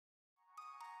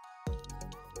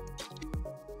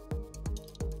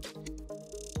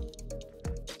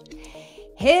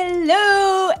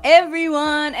Hello,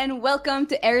 everyone, and welcome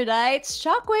to Erudite's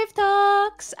Shockwave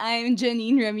Talks. I'm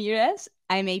Janine Ramirez.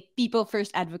 I'm a people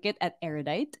first advocate at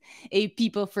Erudite, a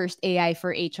people first AI for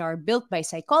HR built by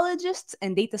psychologists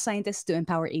and data scientists to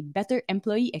empower a better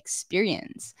employee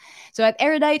experience. So at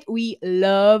Erudite, we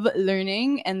love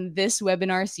learning, and this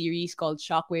webinar series called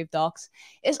Shockwave Talks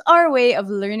is our way of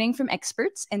learning from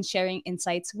experts and sharing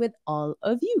insights with all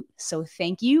of you. So,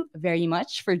 thank you very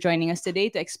much for joining us today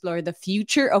to explore the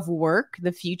future of work,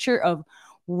 the future of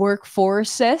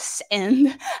workforces,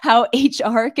 and how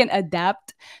HR can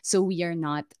adapt so we are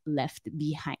not left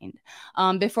behind.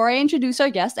 Before I introduce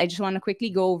our guest, I just want to quickly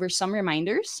go over some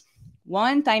reminders.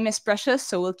 One, time is precious,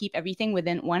 so we'll keep everything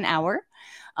within 1 hour.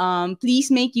 Please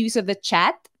make use of the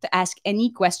chat to ask any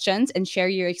questions and share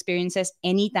your experiences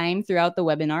anytime throughout the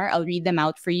webinar. I'll read them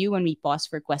out for you when we pause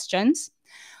for questions.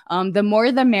 The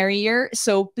more the merrier.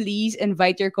 So please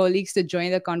invite your colleagues to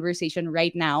join the conversation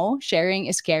right now. Sharing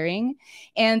is caring.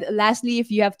 And lastly,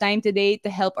 if you have time today to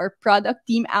help our product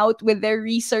team out with their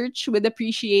research, would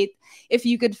appreciate if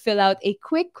you could fill out a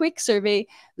quick survey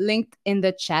linked in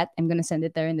the chat. I'm going to send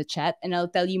it there in the chat and I'll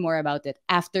tell you more about it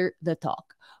after the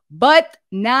talk. But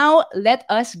now let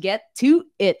us get to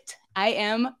it. I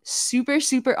am super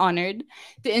honored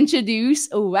to introduce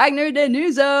Wagner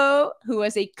Denuzzo, who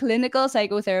was a clinical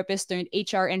psychotherapist turned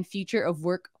HR and future of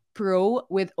work pro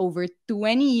with over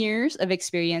 20 years of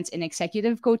experience in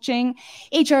executive coaching,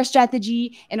 HR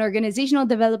strategy, and organizational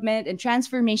development and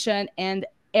transformation and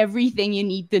everything you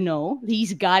need to know.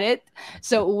 He's got it.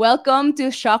 So, welcome to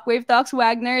Shockwave Talks,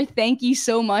 Wagner. Thank you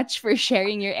so much for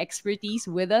sharing your expertise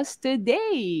with us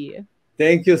today.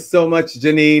 Thank you so much,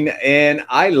 Janine. And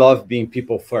I love being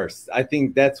people first. I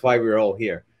think that's why we're all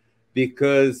here,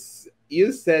 because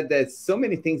you said that so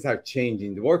many things are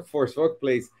changing. The workforce,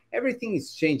 workplace, everything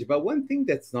is changing. But one thing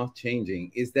that's not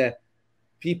changing is that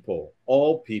people,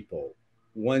 all people,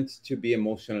 want to be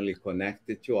emotionally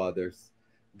connected to others.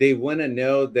 They want to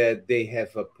know that they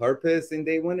have a purpose and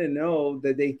they want to know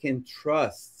that they can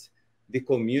trust the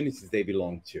communities they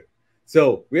belong to.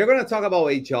 So we are going to talk about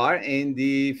HR and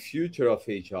the future of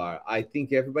HR. I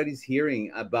think everybody's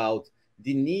hearing about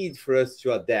the need for us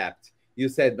to adapt. You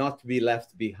said not to be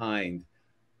left behind.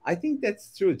 I think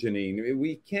that's true, Janine.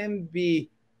 We can be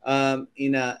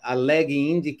in a lagging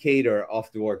indicator of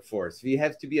the workforce. We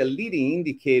have to be a leading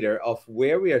indicator of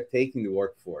where we are taking the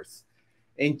workforce.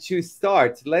 And to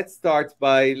start, let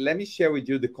me share with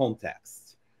you the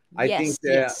context. I think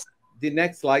Yes. the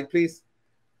next slide, please.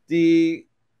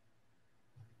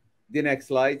 The next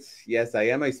slide. Yes, I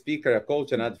am a speaker, a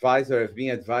coach, an advisor. I've been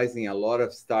advising a lot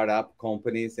of startup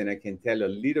companies, and I can tell you a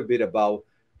little bit about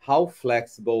how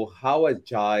flexible, how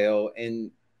agile,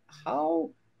 and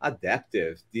how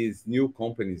adaptive these new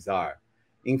companies are.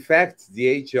 In fact,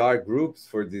 the HR groups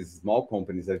for these small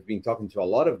companies, I've been talking to a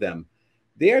lot of them,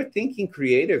 they are thinking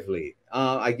creatively.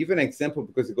 I give an example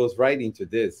because it goes right into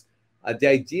this. The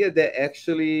idea that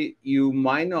actually you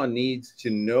might not need to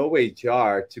know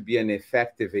HR to be an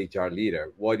effective HR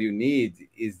leader. What you need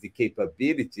is the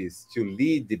capabilities to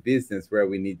lead the business where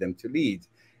we need them to lead.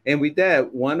 And with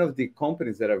that, one of the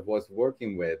companies that I was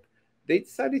working with, they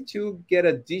decided to get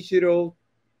a digital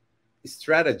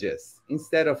strategist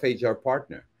instead of HR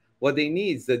partner. What they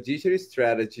need is a digital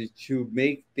strategy to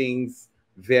make things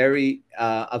very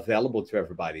available to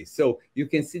everybody. So you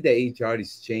can see that HR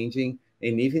is changing,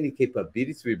 and even the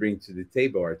capabilities we bring to the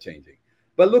table are changing.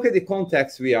 But look at the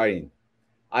context we are in.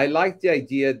 I like the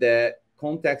idea that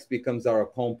context becomes our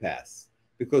compass,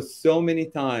 because so many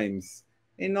times,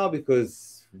 and not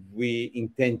because we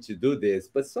intend to do this,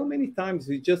 but so many times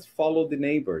we just follow the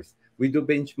neighbors. We do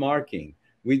benchmarking.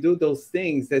 We do those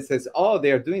things that says, oh,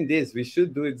 they're doing this, we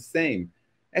should do it the same.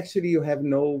 Actually, you have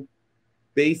no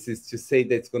basis to say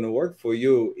that's going to work for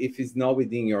you if it's not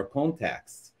within your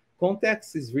context.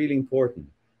 Context is really important.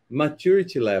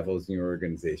 Maturity levels in your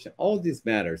organization, all this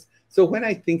matters. So when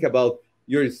I think about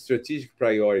your strategic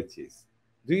priorities,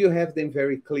 do you have them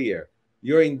very clear?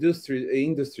 Your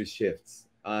industry shifts.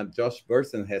 Josh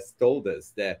Burson has told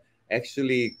us that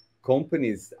actually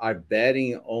companies are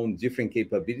betting on different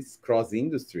capabilities across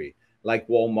industry, like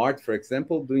Walmart, for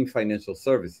example, doing financial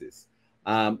services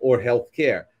or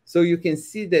healthcare. So you can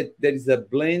see that there is a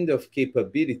blend of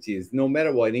capabilities, no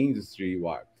matter what industry you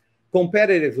are.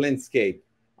 Competitive landscape.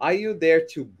 Are you there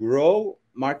to grow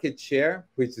market share,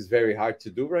 which is very hard to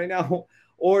do right now,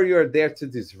 or you're there to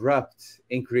disrupt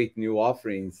and create new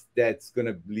offerings that's going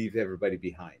to leave everybody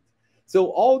behind? So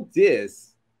all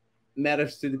this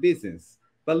matters to the business.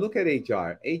 But look at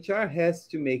HR. HR has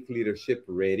to make leadership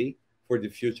ready for the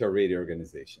future ready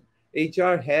organization.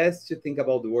 HR has to think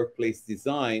about the workplace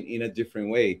design in a different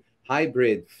way.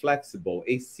 Hybrid, flexible,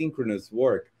 asynchronous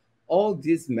work. All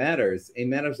this matters and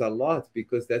matters a lot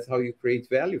because that's how you create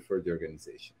value for the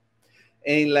organization.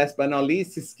 And last but not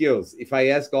least, skills. If I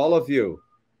ask all of you,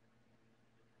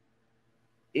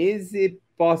 is it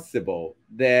possible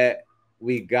that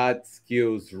we got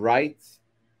skills right?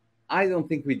 I don't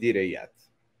think we did it yet.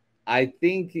 I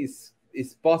think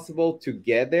it's possible to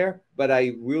get there, but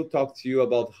I will talk to you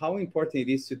about how important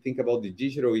it is to think about the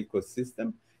digital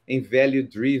ecosystem and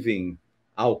value-driven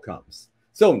outcomes.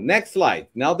 So next slide.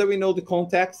 Now that we know the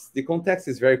context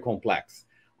is very complex.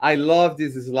 I love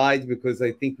this slide because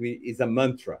I think it's a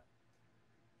mantra.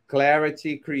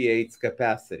 Clarity creates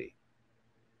capacity.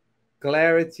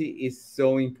 Clarity is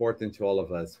so important to all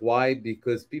of us. Why?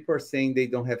 Because people are saying they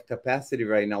don't have capacity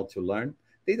right now to learn.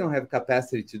 They don't have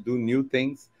capacity to do new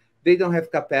things. They don't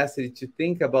have capacity to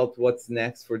think about what's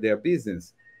next for their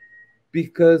business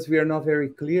because we are not very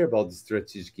clear about the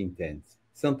strategic intent.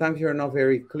 Sometimes you're not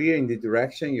very clear in the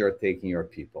direction you're taking your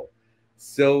people.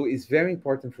 So it's very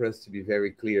important for us to be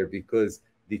very clear because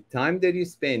the time that you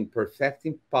spend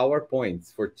perfecting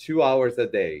PowerPoints for 2 hours a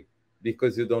day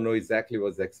because you don't know exactly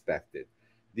what's expected,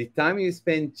 the time you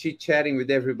spend chit-chatting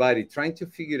with everybody, trying to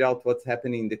figure out what's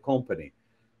happening in the company.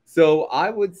 So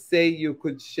I would say you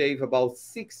could shave about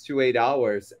 6 to 8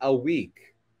 hours a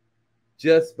week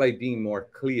just by being more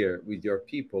clear with your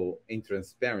people and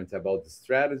transparent about the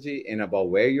strategy and about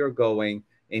where you're going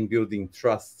and building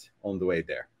trust on the way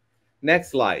there.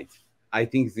 Next slide. I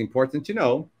think it's important to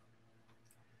know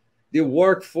the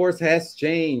workforce has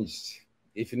changed.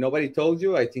 If nobody told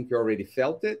you, I think you already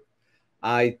felt it.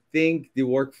 I think the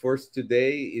workforce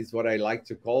today is what I like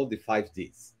to call the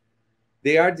 5Ds.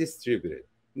 They are distributed.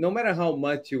 No matter how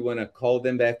much you want to call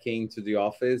them back into the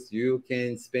office, you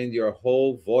can spend your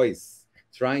whole voice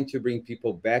trying to bring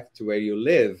people back to where you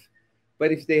live.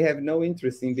 But if they have no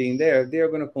interest in being there, they are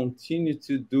going to continue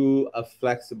to do a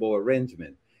flexible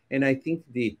arrangement. And I think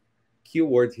the key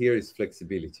word here is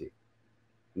flexibility.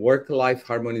 Work-life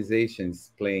harmonization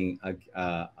is playing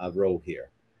a role here.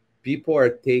 People are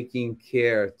taking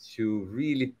care to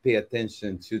really pay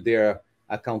attention to their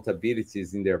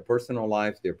accountabilities in their personal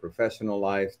life, their professional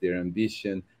life, their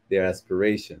ambition, their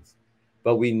aspirations.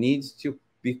 But we need to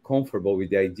be comfortable with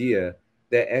the idea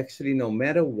that actually, no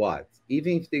matter what,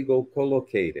 even if they go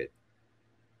co-located,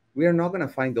 we are not going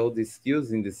to find all these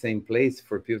skills in the same place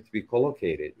for people to be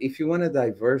co-located. If you want a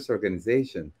diverse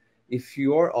organization, if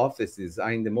your offices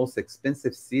are in the most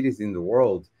expensive cities in the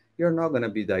world, you're not going to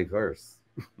be diverse.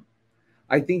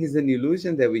 I think it's an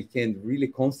illusion that we can really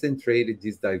concentrate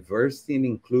this diversity and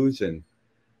inclusion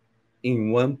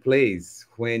in one place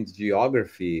when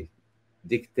geography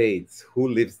dictates who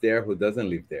lives there, who doesn't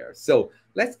live there. So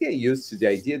let's get used to the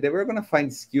idea that we're going to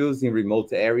find skills in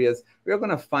remote areas. We're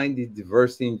going to find the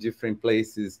diversity in different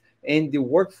places, and the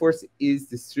workforce is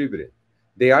distributed.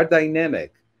 They are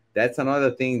dynamic. That's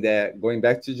another thing that, going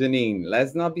back to Janine,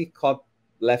 let's not be caught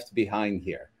left behind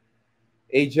here.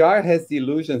 HR has the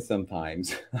illusion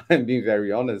sometimes, I'm being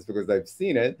very honest because I've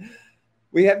seen it.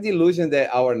 We have the illusion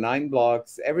that our 9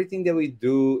 blocks, everything that we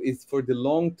do is for the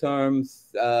long-term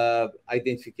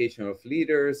identification of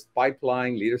leaders,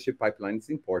 pipeline, leadership pipeline is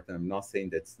important. I'm not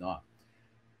saying that's not.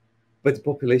 But the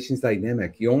population is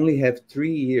dynamic. You only have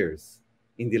 3 years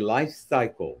in the life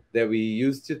cycle that we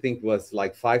used to think was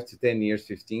like 5 to 10 years,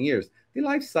 15 years. The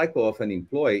life cycle of an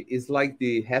employee is like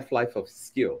the half-life of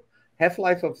skill.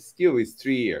 Half-life of skill is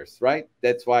 3 years, right?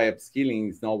 That's why upskilling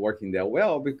is not working that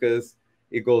well because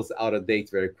it goes out of date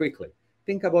very quickly.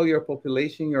 Think about your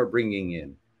population you're bringing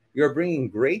in. You're bringing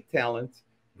great talent,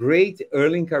 great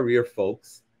early career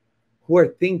folks who are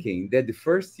thinking that the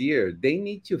first year they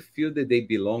need to feel that they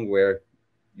belong where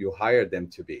you hire them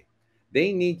to be.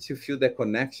 They need to feel the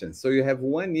connection. So you have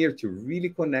 1 year to really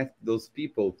connect those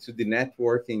people to the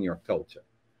network in your culture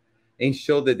and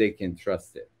show that they can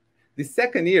trust it. The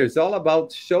second year is all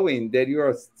about showing that you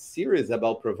are serious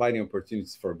about providing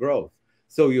opportunities for growth.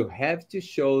 So you have to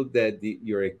show that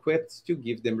you're equipped to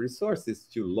give them resources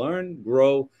to learn,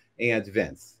 grow, and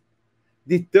advance.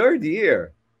 The third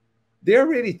year, they're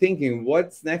already thinking,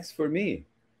 what's next for me?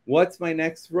 What's my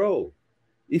next role?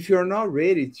 If you're not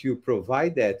ready to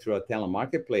provide that through a talent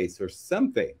marketplace or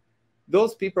something,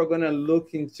 those people are going to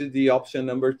look into the option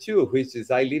number 2, which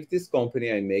is I leave this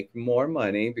company, I make more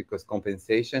money because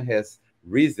compensation has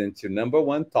risen to number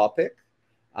 1 topic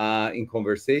in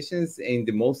conversations and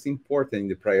the most important in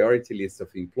the priority list of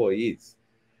employees.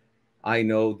 I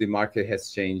know the market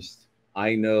has changed.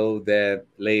 I know that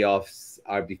layoffs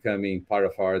are becoming part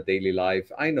of our daily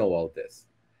life. I know all this.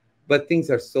 But things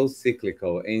are so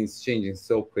cyclical and it's changing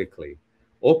so quickly.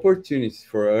 Opportunities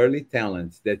for early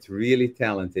talent that's really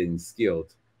talented and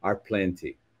skilled are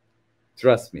plenty.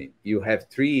 Trust me, you have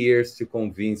 3 years to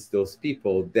convince those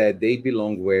people that they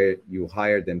belong where you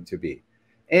hired them to be.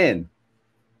 And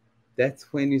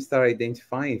that's when you start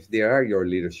identifying if they are your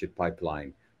leadership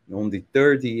pipeline on the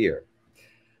third year.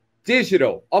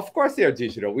 Digital, of course, they are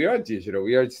digital. We are digital.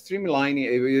 We are streamlining.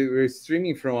 We're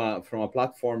streaming from a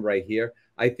platform right here.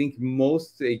 I think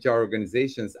most HR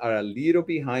organizations are a little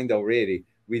behind already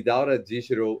without a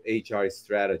digital HR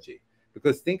strategy.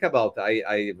 Because think about,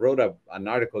 I wrote an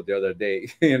article the other day,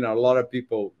 and a lot of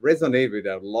people resonate with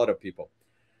a lot of people.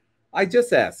 I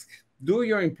just ask, do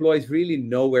your employees really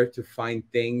know where to find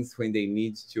things when they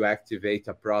need to activate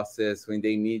a process, when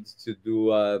they need to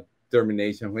do a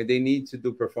termination, when they need to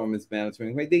do performance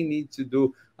management, when they need to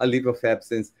do a leave of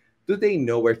absence? Do they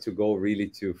know where to go really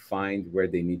to find where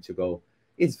they need to go?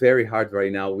 It's very hard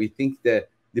right now. We think that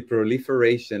the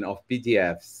proliferation of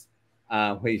PDFs,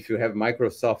 if you have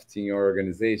Microsoft in your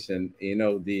organization,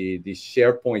 the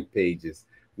SharePoint pages,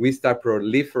 we start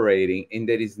proliferating, and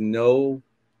there is no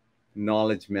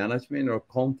knowledge management or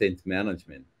content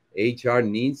management. HR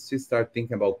needs to start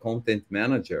thinking about content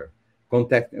management,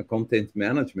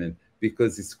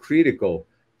 because it's critical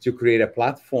to create a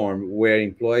platform where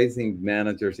employees and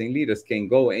managers and leaders can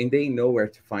go and they know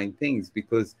where to find things,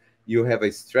 because you have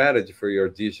a strategy for your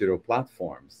digital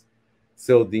platforms.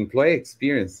 So the employee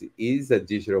experience is a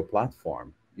digital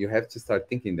platform. You have to start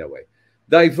thinking that way.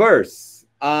 Diverse.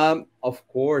 Of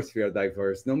course, we are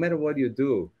diverse. No matter what you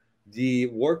do, the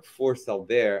workforce out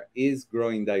there is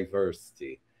growing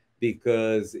diversity,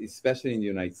 because especially in the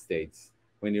United States,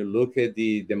 when you look at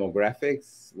the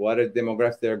demographics, what are the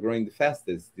demographics that are growing the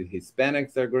fastest? The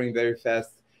Hispanics are growing very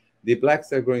fast. The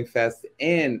Blacks are growing fast,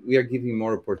 and we are giving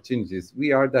more opportunities.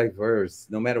 We are diverse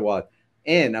no matter what.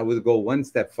 And I will go one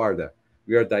step farther.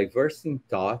 We are diverse in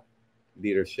thought,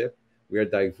 leadership. We are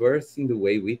diverse in the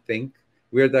way we think.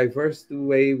 We are diverse in the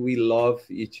way we love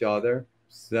each other.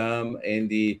 And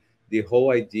the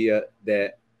whole idea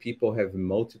that people have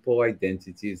multiple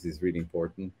identities is really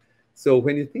important. So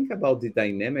when you think about the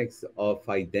dynamics of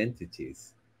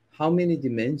identities, how many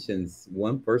dimensions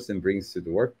one person brings to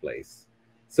the workplace?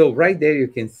 So right there, you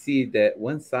can see that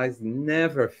one size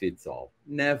never fits all,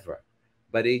 never.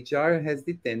 But HR has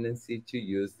the tendency to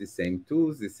use the same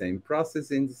tools, the same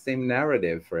process, and the same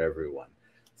narrative for everyone.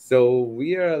 So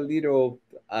we are a little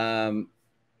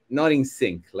not in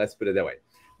sync, let's put it that way.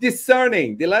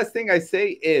 Discerning. The last thing I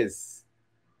say is,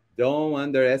 don't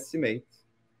underestimate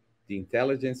the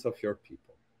intelligence of your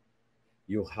people.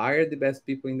 You hire the best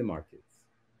people in the markets.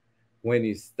 When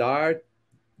you start,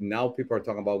 now people are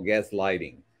talking about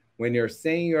gaslighting. When you're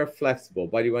saying you're flexible,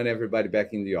 but you want everybody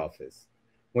back in the office.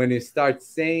 When you start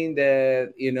saying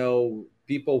that,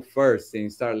 people first, and you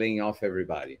start laying off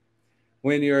everybody.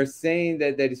 When you're saying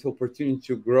that there is opportunity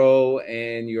to grow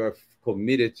and you're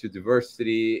committed to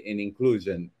diversity and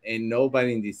inclusion, and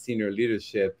nobody in the senior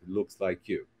leadership looks like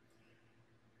you.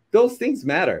 Those things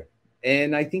matter.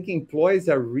 And I think employees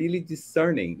are really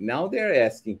discerning. Now they're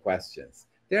asking questions.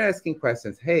 They're asking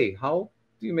questions. Hey, how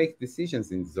do you make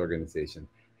decisions in this organization?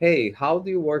 Hey, how do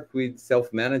you work with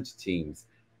self-managed teams?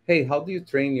 Hey, how do you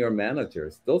train your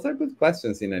managers? Those are good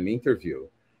questions in an interview.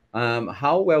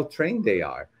 How well trained they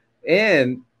are.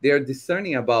 And they're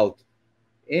discerning about,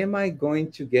 am I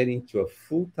going to get into a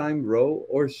full-time role,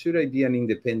 or should I be an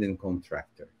independent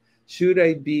contractor? Should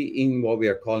I be in what we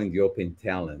are calling the open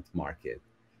talent market?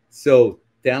 So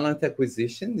talent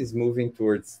acquisition is moving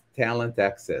towards talent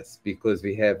access, because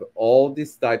we have all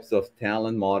these types of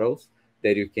talent models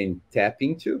that you can tap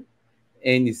into,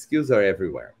 and the skills are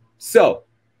everywhere. So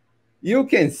you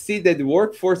can see that the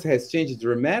workforce has changed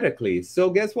dramatically. So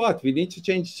guess what? We need to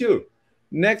change too.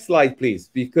 Next slide, please,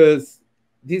 because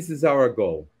this is our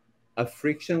goal, a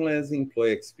frictionless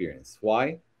employee experience.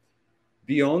 Why?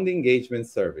 Beyond engagement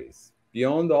surveys,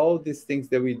 beyond all these things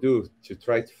that we do to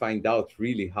try to find out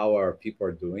really how our people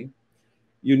are doing,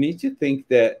 you need to think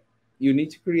that you need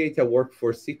to create a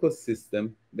workforce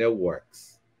ecosystem that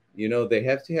works. They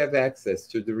have to have access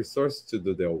to the resources to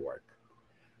do their work.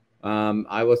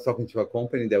 I was talking to a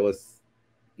company that was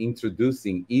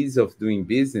introducing ease of doing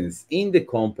business in the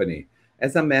company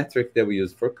as a metric that we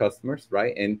use for customers,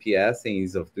 right? NPS and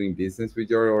ease of doing business with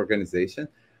your organization.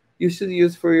 You should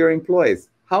use for your employees.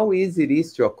 How easy it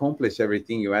is to accomplish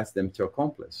everything you ask them to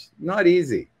accomplish? Not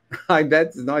easy. I bet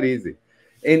it's not easy.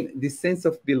 And the sense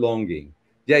of belonging,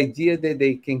 the idea that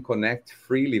they can connect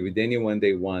freely with anyone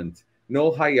they want,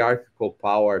 no hierarchical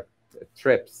power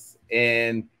trips,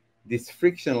 and This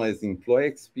frictionless employee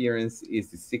experience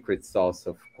is the secret sauce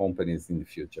of companies in the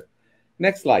future.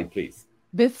 Next slide, please.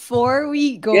 Before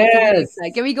we go to the next slide,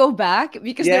 Yes, can we go back?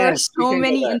 Because there are yes, we so can go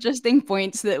many back. interesting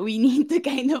points that we need to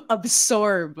kind of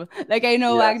absorb. Like I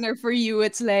know Yes, Wagner, for you,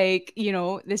 it's like,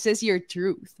 this is your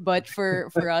truth. But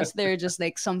for us, there are just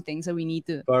like some things that we need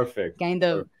to perfect. kind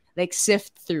of Perfect. like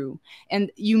sift through. And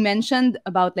you mentioned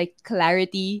about like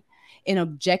clarity in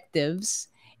objectives.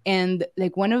 And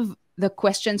like one of the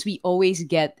questions we always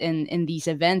get in these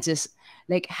events is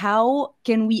like, how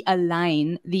can we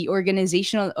align the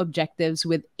organizational objectives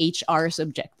with HR's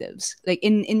objectives? Like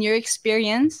in your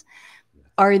experience,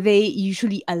 are they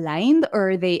usually aligned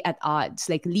or are they at odds?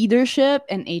 Like leadership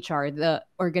and HR, the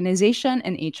organization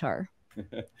and HR.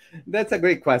 That's a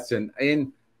great question.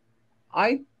 And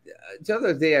I the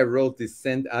other day I wrote this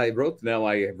I wrote now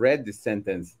I read this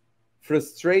sentence.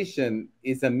 Frustration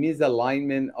is a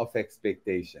misalignment of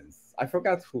expectations. I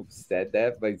forgot who said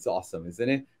that, but it's awesome, isn't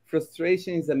it?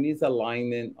 Frustration is a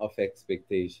misalignment of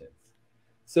expectations.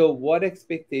 So, what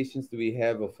expectations do we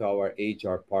have of our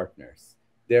HR partners?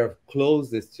 They're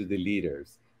closest to the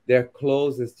leaders. They're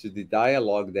closest to the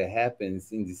dialogue that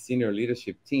happens in the senior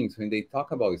leadership teams when they talk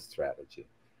about strategy.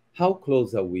 How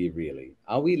close are we really?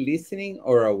 Are we listening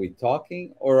or are we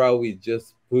talking or are we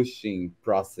just pushing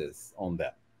process on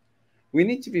them? We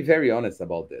need to be very honest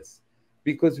about this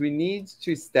because we need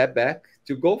to step back.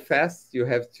 To go fast, you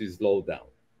have to slow down.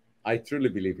 I truly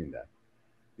believe in that.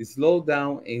 Slow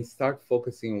down and start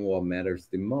focusing on what matters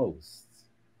the most.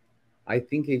 I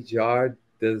think HR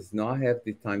does not have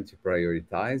the time to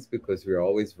prioritize because we're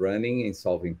always running and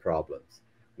solving problems.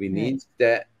 We Right. need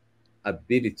that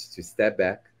ability to step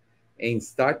back and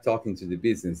start talking to the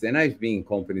business. And I've been in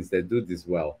companies that do this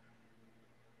well.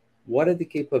 What are the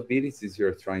capabilities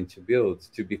you're trying to build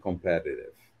to be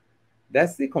competitive?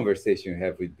 That's the conversation you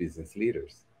have with business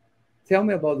leaders. Tell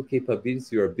me about the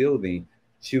capabilities you are building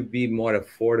to be more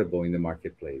affordable in the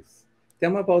marketplace. Tell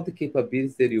me about the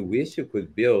capabilities that you wish you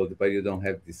could build, but you don't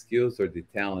have the skills or the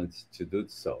talent to do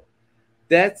so.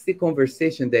 That's the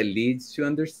conversation that leads to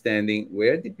understanding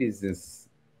where the business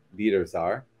leaders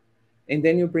are. And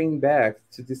then you bring back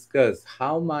to discuss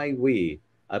how might we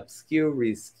upskill,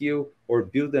 reskill, or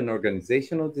build an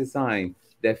organizational design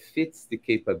that fits the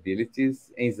capabilities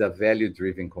and is a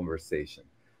value-driven conversation.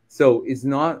 So it's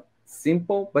not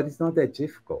simple, but it's not that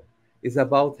difficult. It's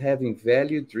about having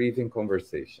value-driven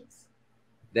conversations.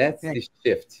 That's Right. the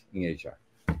shift in HR.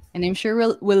 And I'm sure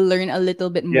we'll learn a little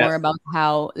bit more Yes. about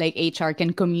how like HR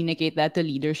can communicate that to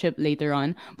leadership later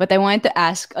on. But I wanted to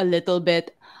ask a little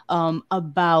bit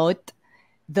about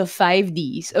the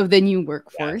 5Ds of the new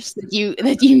workforce Yes.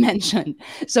 that you mentioned.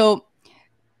 So,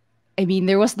 I mean,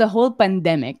 there was the whole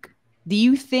pandemic. Do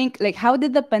you think like how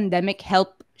did the pandemic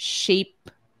help shape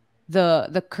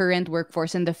the current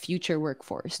workforce and the future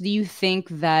workforce? Do you think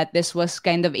that this was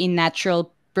kind of a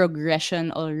natural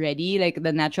progression already, like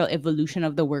the natural evolution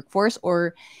of the workforce,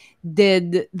 or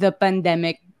did the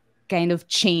pandemic kind of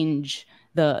change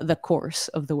the course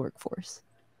of the workforce?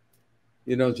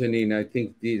 You know, Janine, I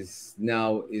think this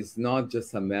now is not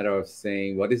just a matter of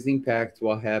saying what is the impact,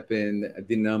 what happened,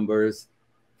 the numbers.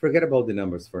 Forget about the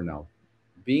numbers for now.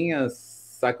 Being a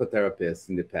psychotherapist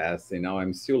in the past, and now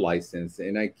I'm still licensed,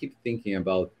 and I keep thinking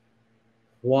about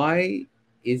why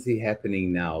is it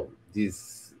happening now?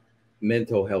 This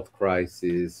mental health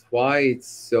crisis, why it's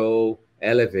so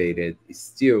elevated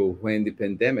still when the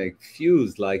pandemic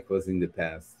feels like was in the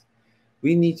past.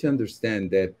 We need to understand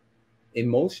that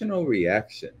emotional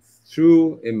reactions,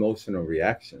 true emotional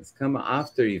reactions, come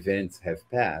after events have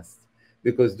passed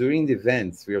because during the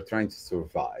events we are trying to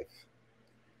survive.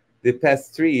 The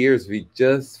past 3 years, we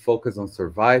just focus on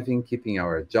surviving, keeping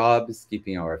our jobs,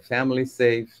 keeping our family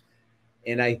safe.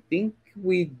 And I think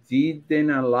we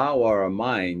didn't allow our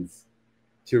minds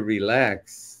to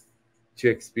relax to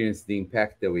experience the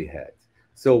impact that we had.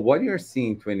 So, what you're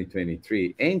seeing in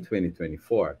 2023 and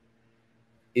 2024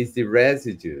 is the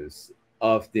residues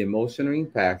of the emotional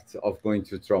impact of going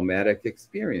through traumatic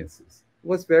experiences. It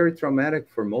was very traumatic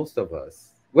for most of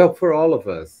us. Well, for all of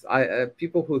us.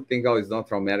 People who think, oh, it's not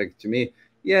traumatic to me.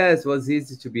 Yes, it was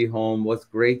easy to be home. Was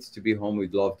great to be home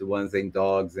with loved ones and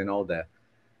dogs and all that.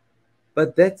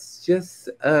 But that's just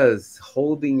us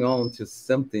holding on to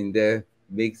something that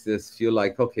makes us feel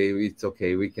like, okay,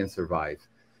 we can survive.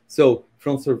 So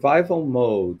from survival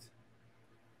mode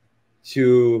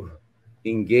to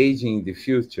engaging the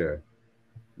future,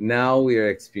 now we are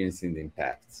experiencing the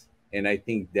impact. And I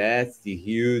think that's the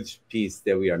huge piece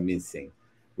that we are missing.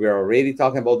 We are already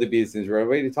talking about the business, we're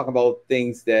already talking about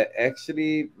things that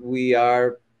actually we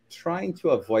are trying to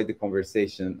avoid the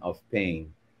conversation of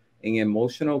pain. and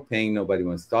emotional pain nobody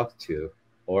wants to talk to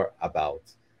or about.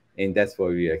 And that's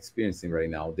what we are experiencing right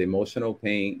now. The emotional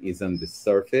pain is on the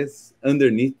surface,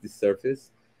 underneath the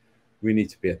surface. We need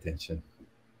to pay attention.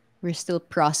 We're still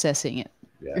processing it,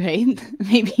 Yeah, right?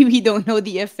 Maybe we don't know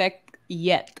the effect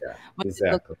yet, yeah, but it will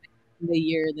exactly, come in the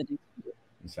year that it's here.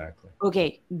 exactly.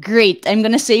 Okay, great. I'm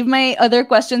gonna save my other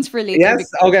questions for later Yes,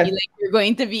 because I okay. feel like you're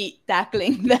going to be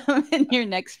tackling them in your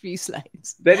next few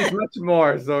slides. There is much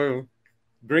more, so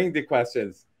bring the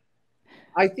questions.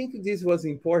 I think this was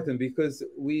important because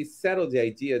we settled the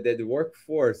idea that the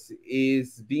workforce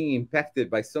is being impacted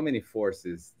by so many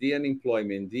forces, the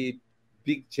unemployment, the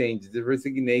big changes, the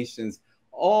resignations,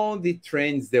 all the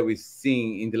trends that we've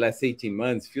seen in the last 18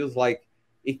 months feels like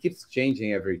it keeps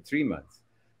changing every 3 months.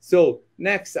 So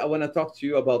next, I want to talk to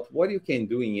you about what you can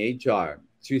do in HR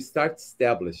to start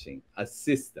establishing a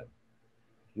system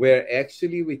where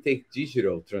actually we take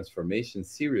digital transformation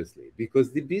seriously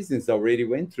because the business already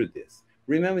went through this.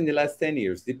 Remember, in the last 10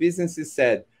 years, the businesses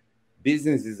said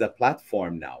business is a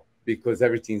platform now because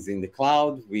everything's in the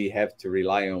cloud. We have to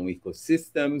rely on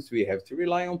ecosystems, we have to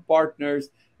rely on partners,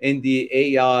 and the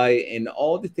AI and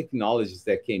all the technologies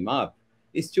that came up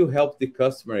is to help the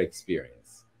customer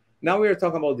experience. Now we are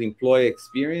talking about the employee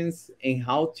experience and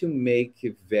how to make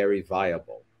it very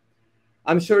viable.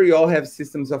 I'm sure you all have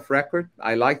systems of record.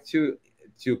 I like to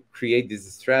create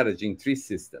this strategy in three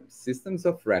systems. Systems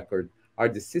of record are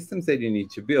the systems that you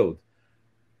need to build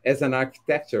as an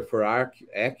architecture for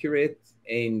accurate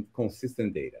and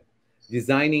consistent data.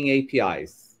 Designing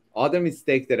APIs. Other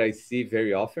mistake that I see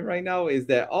very often right now is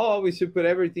that, oh, we should put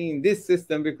everything in this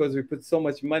system because we put so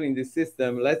much money in this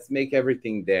system. Let's make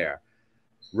everything there.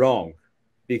 Wrong,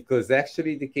 because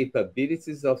actually the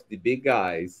capabilities of the big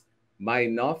guys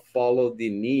might not follow the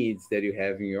needs that you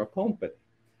have in your company.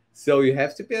 So you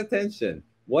have to pay attention.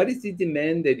 What is the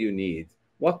demand that you need?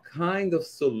 What kind of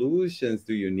solutions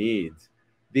do you need?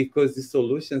 Because the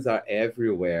solutions are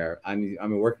everywhere.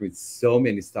 I'm working with so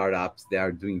many startups that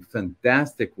are doing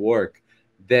fantastic work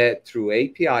that through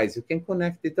APIs you can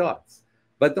connect the dots.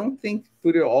 But don't think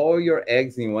put all your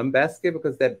eggs in one basket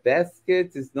because that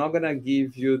basket is not going to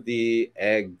give you the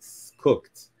eggs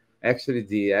cooked. Actually,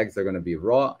 the eggs are going to be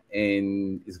raw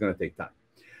and it's going to take time.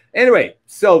 Anyway,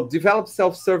 so develop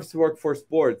self-service workforce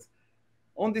boards.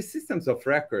 On the systems of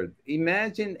record,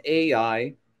 imagine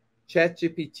AI,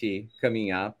 ChatGPT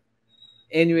coming up,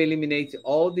 and you eliminate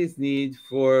all this need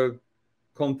for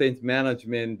content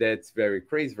management that's very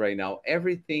crazy right now.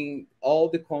 Everything, all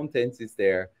the content is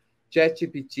there.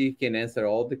 ChatGPT can answer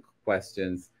all the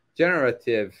questions.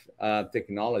 Generative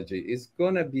technology is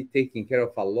going to be taking care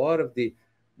of a lot of the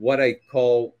what I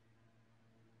call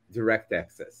direct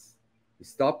access.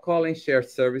 Stop calling shared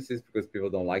services because people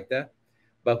don't like that.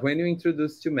 But when you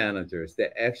introduce to managers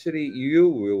that actually you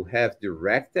will have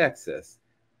direct access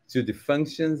to the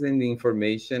functions and the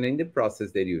information and the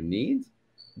process that you need,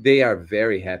 they are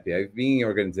very happy. I've been in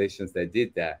organizations that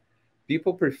did that.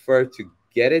 People prefer to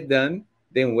get it done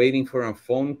than waiting for a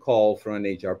phone call from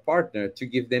an HR partner to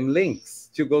give them links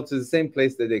to go to the same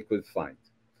place that they could find.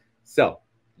 So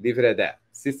leave it at that.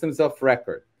 Systems of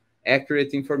record,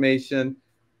 accurate information,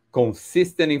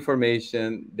 consistent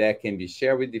information that can be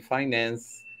shared with the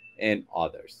finance and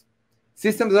others.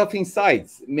 Systems of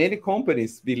insights. Many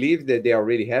companies believe that they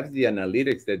already have the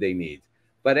analytics that they need.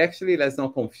 But actually, let's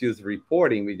not confuse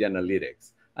reporting with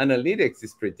analytics. Analytics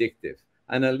is predictive.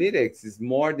 Analytics is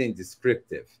more than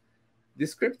descriptive.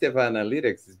 Descriptive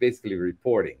analytics is basically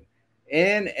reporting.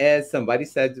 And as somebody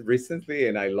said recently,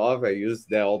 and I use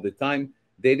that all the time,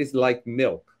 data is like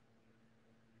milk.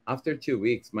 After 2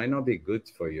 weeks, might not be good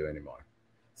for you anymore.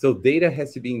 So data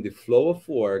has to be in the flow of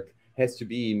work, has to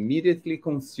be immediately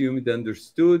consumed,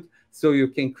 understood, so you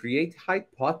can create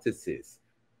hypotheses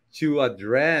to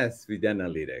address with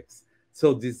analytics.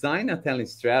 So design a talent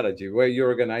strategy where you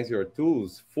organize your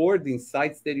tools for the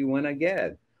insights that you want to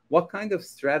get. What kind of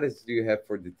strategy do you have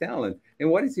for the talent? And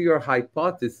what is your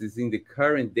hypothesis in the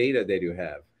current data that you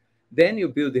have? Then you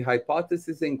build the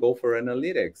hypothesis and go for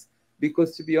analytics.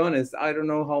 Because to be honest, I don't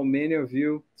know how many of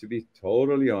you, to be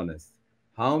totally honest,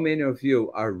 how many of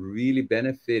you are really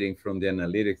benefiting from the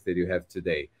analytics that you have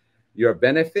today? You're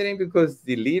benefiting because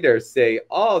the leaders say,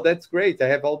 oh, that's great. I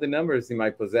have all the numbers in my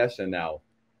possession now.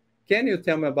 Can you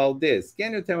tell me about this?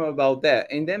 Can you tell me about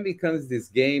that? And then becomes this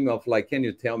game of like, can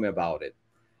you tell me about it?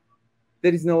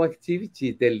 There is no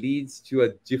activity that leads to a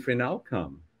different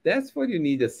outcome. That's what you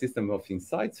need a system of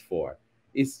insights for,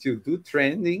 is to do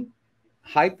trending,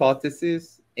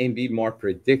 hypothesis, and be more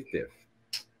predictive.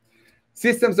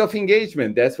 Systems of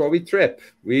engagement, that's where we trip.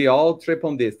 We all trip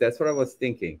on this. That's what I was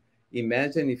thinking.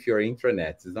 Imagine if your intranet,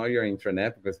 it's not your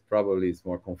intranet because probably it's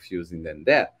more confusing than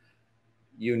that.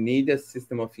 You need a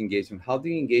system of engagement. How do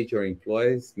you engage your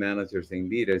employees, managers, and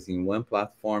leaders in one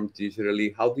platform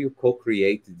digitally? How do you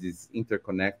co-create this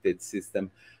interconnected system?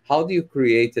 How do you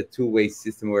create a two-way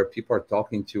system where people are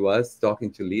talking to us, talking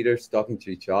to leaders, talking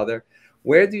to each other?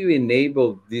 Where do you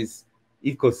enable this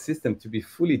ecosystem to be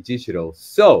fully digital?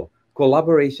 So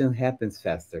collaboration happens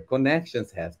faster,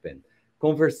 connections happen,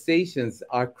 conversations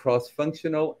are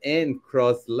cross-functional and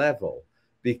cross-level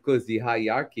because the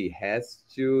hierarchy has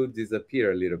to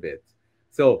disappear a little bit.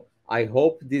 So I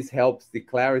hope this helps the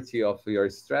clarity of your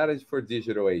strategy for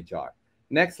digital HR.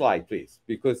 Next slide, please,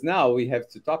 because now we have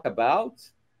to talk about.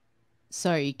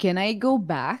 Sorry, can I go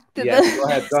back to Yes, go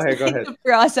ahead, go ahead, go ahead. the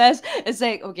process? It's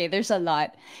like, okay, there's a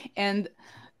lot. And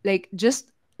like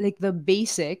just like the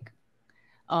basic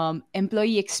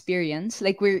employee experience,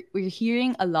 like we're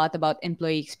hearing a lot about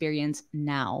employee experience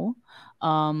now.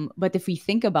 But if we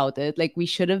think about it, like we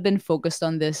should have been focused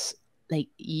on this like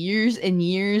years and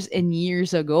years and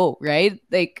years ago, right?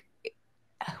 Like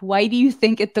why do you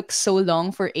think it took so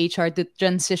long for HR to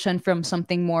transition from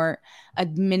something more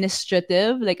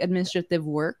administrative, like administrative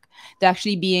work, to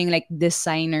actually being like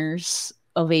designers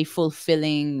of a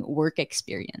fulfilling work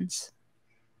experience?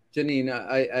 Janine,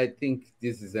 I think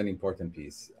this is an important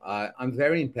piece. I'm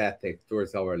very empathic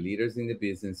towards our leaders in the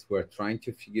business who are trying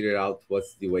to figure out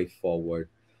what's the way forward.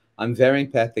 I'm very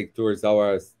empathic towards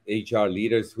our HR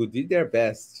leaders who did their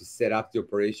best to set up the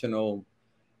operating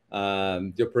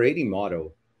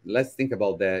model. Let's think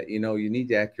about that. You know, you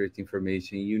need accurate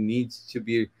information. You need to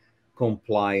be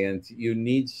compliant. You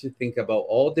need to think about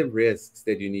all the risks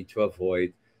that you need to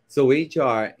avoid. So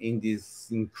HR, in this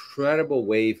incredible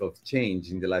wave of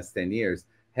change in the last 10 years,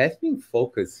 has been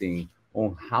focusing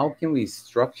on how can we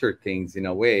structure things in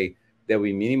a way that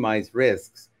we minimize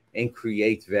risks and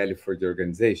create value for the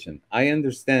organization. I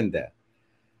understand that.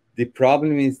 The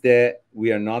problem is that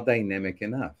we are not dynamic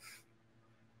enough,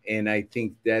 and I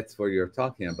think that's what you're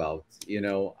talking about. You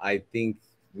know, I think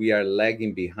we are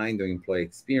lagging behind on employee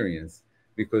experience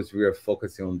because we are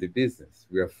focusing on the business,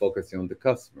 we are focusing on the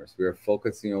customers, we are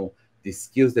focusing on the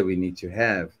skills that we need to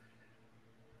have.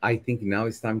 I think now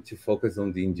it's time to focus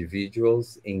on the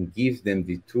individuals and give them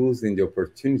the tools and the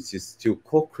opportunities to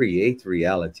co-create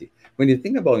reality. When you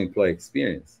think about employee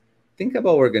experience, think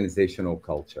about organizational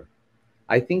culture.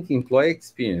 I think employee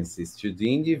experience is to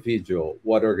the individual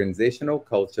what organizational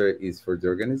culture is for the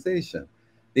organization.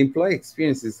 The employee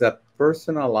experience is a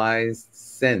personalized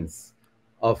sense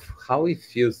of how it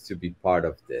feels to be part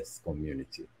of this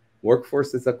community.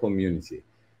 Workforce is a community.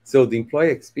 So the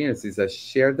employee experience is a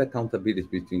shared accountability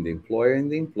between the employer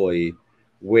and the employee,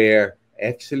 where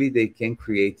actually they can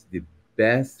create the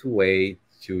best way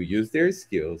to use their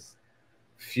skills,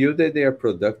 feel that they are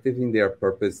productive in their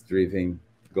purpose driven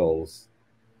goals,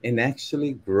 and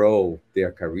actually grow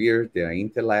their career, their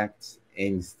intellect,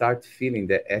 and start feeling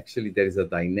that actually there is a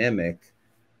dynamic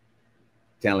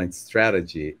talent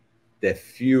strategy that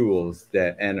fuels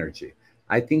that energy.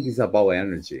 I think it's about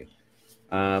energy.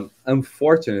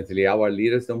 Unfortunately, our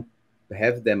leaders don't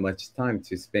have that much time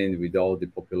to spend with all the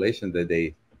population that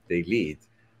they lead.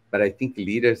 But I think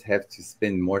leaders have to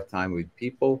spend more time with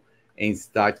people and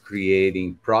start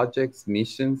creating projects,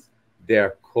 missions that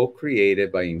are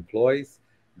co-created by employees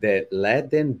that let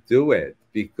them do it.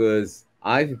 Because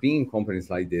I've been in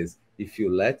companies like this. If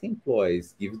you let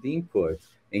employees give the input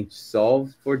and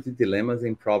solve for the dilemmas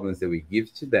and problems that we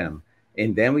give to them,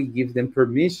 and then we give them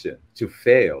permission to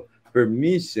fail,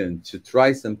 permission to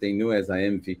try something new as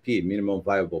an MVP, minimum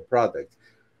viable product.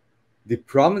 The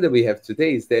problem that we have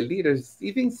today is that leaders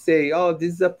even say, oh,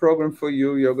 this is a program for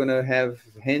you, you're going to have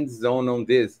hands-on on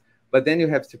this. But then you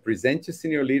have to present to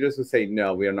senior leaders who say,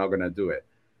 no, we are not going to do it.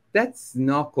 That's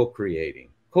not co-creating.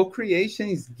 Co-creation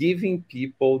is giving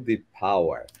people the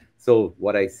power. So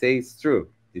what I say is true.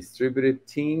 Distributed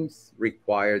teams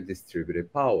require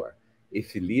distributed power.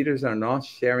 If leaders are not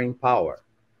sharing power,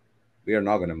 we are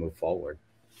not going to move forward.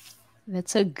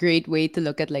 That's a great way to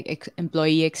look at like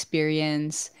employee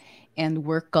experience and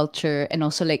work culture and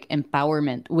also like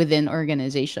empowerment within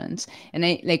organizations. And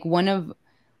I like one of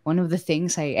the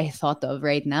things I thought of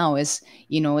right now is,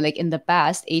 like in the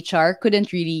past, HR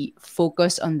couldn't really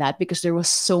focus on that because there was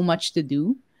so much to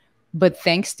do. But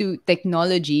thanks to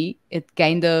technology, it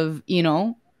kind of,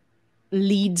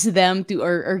 leads them to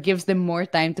or gives them more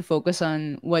time to focus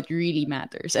on what really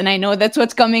matters. And I know that's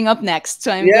what's coming up next.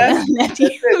 So I'm Yes, gonna let that's you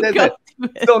it. That's go it. to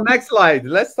it. So next slide.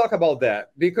 Let's talk about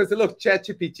that because look,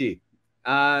 ChatGPT.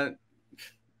 Uh,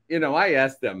 I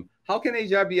asked them, how can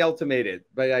HR be automated?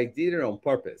 But I did it on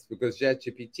purpose because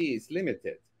ChatGPT is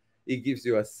limited. It gives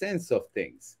you a sense of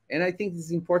things. And I think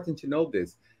it's important to know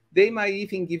this. They might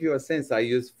even give you a sense. I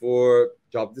use for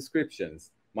job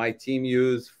descriptions. My team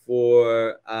use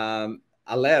for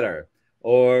a letter,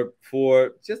 or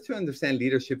for just to understand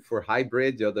leadership for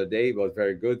hybrid. The other day was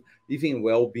very good. Even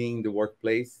well-being in the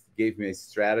workplace gave me a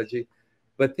strategy.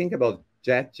 But think about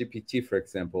ChatGPT, for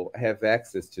example, have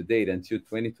access to data until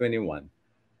 2021.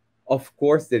 Of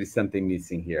course, there is something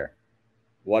missing here.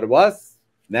 What was?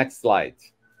 Next slide.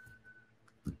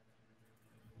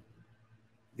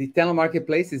 The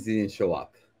telemarketplaces didn't show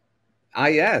up.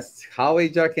 I asked how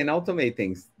HR can automate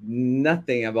things.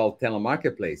 Nothing about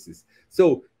telemarketplaces.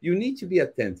 So you need to be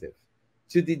attentive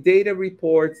to the data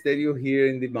reports that you hear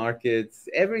in the markets.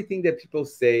 Everything that people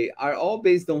say are all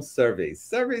based on surveys.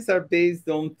 Surveys are based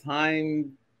on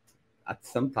time. At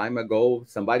some time ago,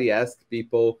 somebody asked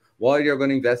people, what you're going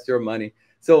to invest your money.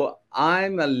 So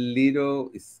I'm a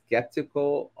little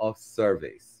skeptical of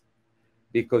surveys,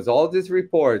 because all these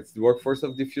reports, the workforce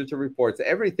of the future reports,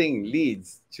 everything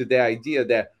leads to the idea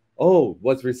that, oh,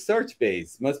 what's research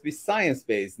based must be science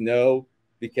based. No,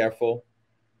 be careful.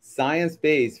 Science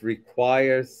based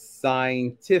requires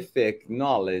scientific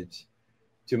knowledge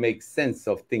to make sense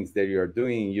of things that you're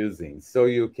doing and using, so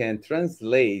you can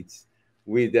translate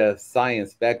with a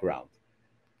science background.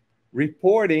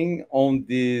 Reporting on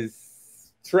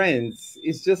these trends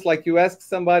is just like you ask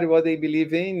somebody what they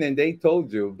believe in and they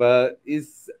told you, but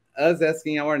it's us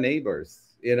asking our neighbors.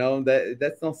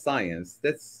 That's not science.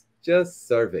 That's just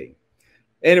survey.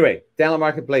 Anyway,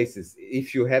 telemarketplaces.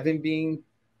 If you haven't been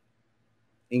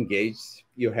engaged,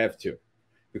 you have to,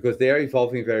 because they are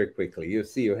evolving very quickly. You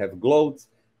see, you have Gloat.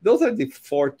 Those are the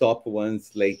four top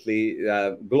ones lately.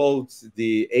 Gloat,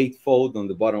 the Eightfold on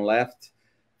the bottom left,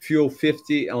 Fuel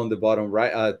 50 on the bottom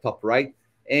right, top right,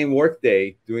 and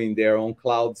Workday doing their own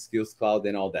cloud, Skills Cloud,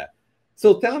 and all that.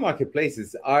 So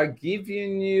telemarketplaces are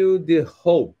giving you the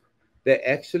hope that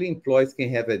actually employees can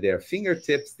have at their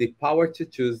fingertips the power to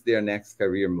choose their next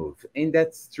career move. And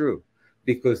that's true,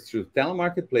 because through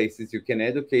telemarketplaces, you can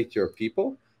educate your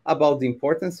people about the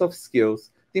importance of skills,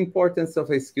 the importance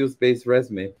of a skills-based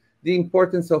resume, the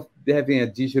importance of having a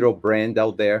digital brand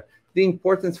out there, the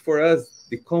importance for us,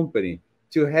 the company,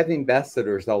 to have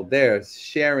ambassadors out there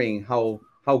sharing how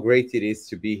great it is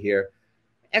to be here.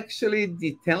 Actually,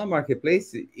 the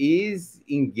telemarketplace is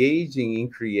engaging in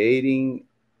creating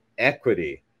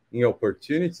equity in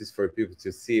opportunities for people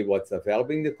to see what's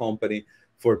available in the company,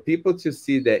 for people to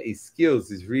see that skills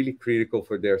is really critical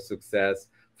for their success,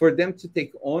 for them to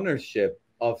take ownership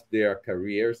of their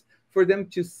careers, for them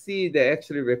to see that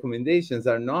actually recommendations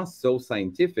are not so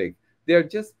scientific. They're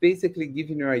just basically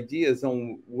giving you ideas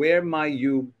on where might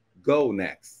you go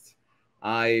next.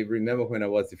 I remember when I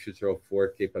was the future of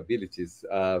work capabilities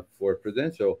for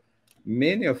Prudential,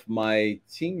 many of my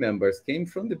team members came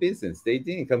from the business. They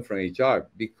didn't come from HR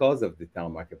because of the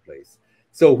telemarketplace.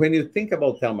 So when you think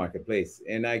about telemarketplace,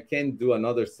 and I can do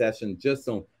another session just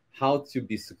on how to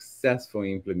be successful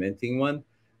in implementing one,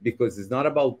 because it's not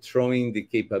about throwing the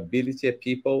capability at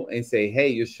people and say, hey,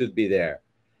 you should be there.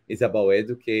 It's about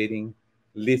educating,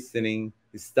 listening,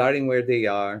 starting where they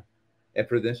are. At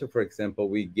Prudential, for example,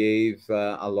 we gave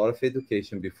a lot of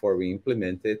education before we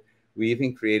implemented. We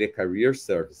even created career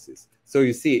services. So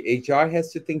you see, HR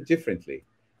has to think differently.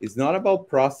 It's not about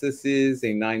processes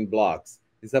in 9 blocks.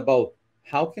 It's about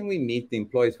how can we meet the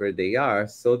employees where they are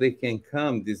so they can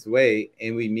come this way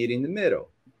and we meet in the middle.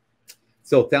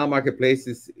 So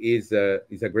telemarketplaces is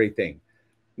a great thing.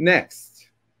 Next,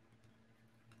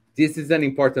 this is an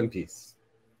important piece.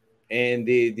 And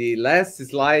the last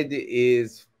slide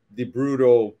is the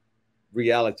brutal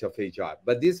reality of HR.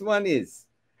 But this one is,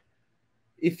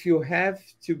 if you have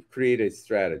to create a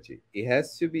strategy, it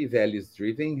has to be values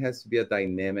driven, it has to be a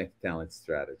dynamic talent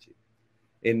strategy,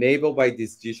 enabled by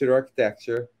this digital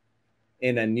architecture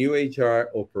and a new HR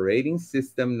operating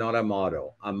system, not a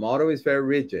model. A model is very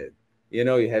rigid. You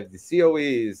have the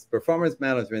COEs, performance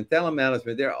management, talent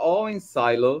management, they're all in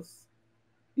silos.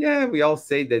 Yeah, we all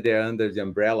say that they're under the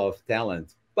umbrella of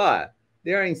talent, but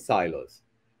they are in silos.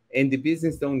 And the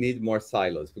business don't need more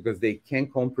silos because they can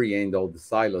comprehend all the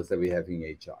silos that we have in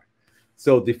HR.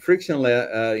 So the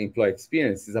frictionless employee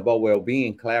experience is about well-being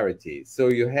and clarity. So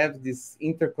you have these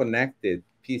interconnected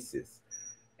pieces.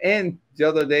 And the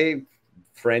other day,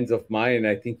 friends of mine, and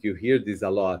I think you hear this a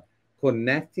lot,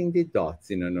 connecting the dots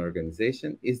in an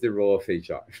organization is the role of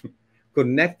HR.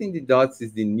 Connecting the dots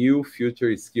is the new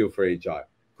future skill for HR.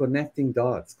 Connecting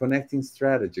dots, connecting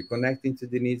strategy, connecting to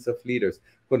the needs of leaders,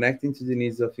 connecting to the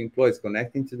needs of employees,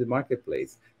 connecting to the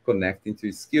marketplace, connecting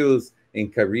to skills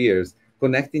and careers,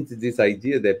 connecting to this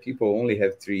idea that people only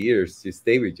have 3 years to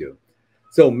stay with you.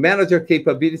 So manager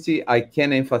capability, I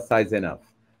can't emphasize enough,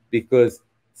 because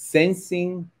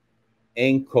sensing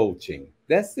and coaching,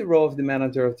 that's the role of the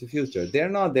manager of the future. They're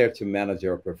not there to manage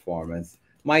your performance.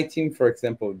 My team, for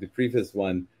example, the previous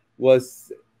one,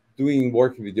 was doing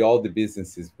work with all the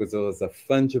businesses because it was a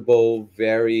fungible,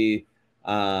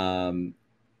 um,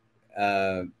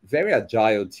 very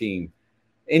agile team.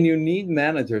 And you need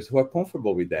managers who are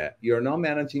comfortable with that. You're not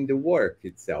managing the work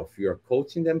itself. You're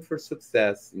coaching them for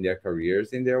success in their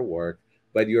careers, in their work,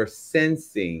 but you're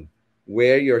sensing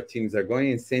where your teams are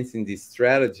going and sensing the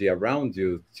strategy around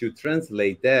you to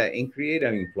translate that and create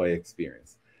an employee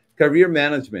experience. Career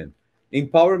management,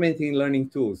 empowerment in learning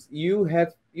tools. You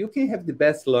can have the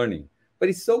best learning, but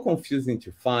it's so confusing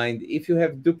to find. If you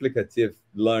have duplicative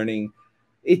learning,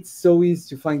 it's so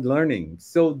easy to find learning.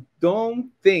 So don't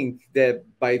think that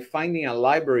by finding a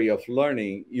library of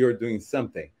learning, you're doing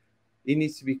something. It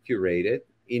needs to be curated.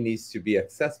 It needs to be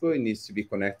accessible. It needs to be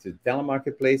connected to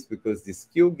telemarketplace, because the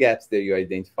skill gaps that you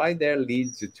identify there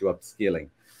leads you to upskilling.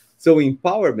 So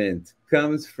empowerment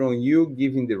comes from you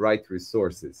giving the right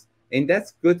resources. And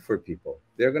that's good for people.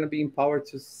 They're going to be empowered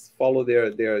to follow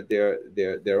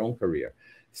their own career.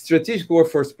 Strategic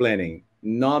workforce planning.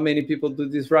 Not many people do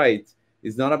this right.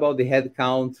 It's not about the head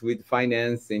count with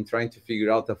finance and trying to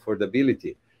figure out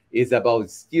affordability. It's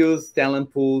about skills,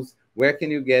 talent pools. Where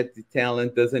can you get the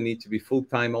talent? Doesn't need to be full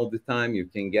time all the time. You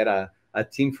can get a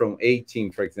team from A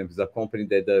Team, for example, is a company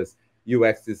that does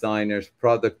UX designers,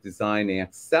 product design, and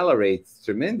accelerates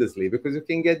tremendously, because you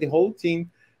can get the whole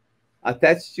team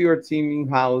attached to your team in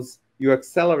house. You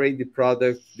accelerate the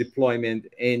product deployment,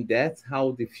 and that's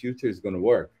how the future is going to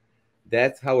work.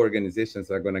 That's how organizations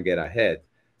are going to get ahead.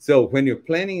 So when you're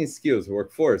planning in skills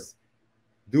workforce,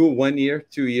 do 1 year,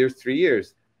 2 years, 3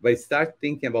 years, but start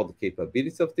thinking about the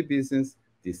capabilities of the business,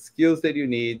 the skills that you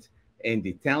need, and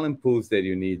the talent pools that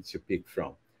you need to pick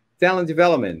from. Talent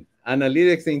development,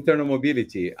 analytics, and internal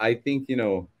mobility. I think,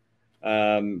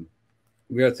 um,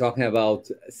 we are talking about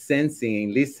sensing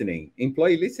and listening.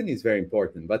 Employee listening is very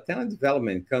important, but talent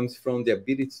development comes from the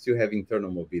ability to have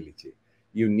internal mobility.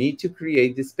 You need to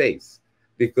create the space,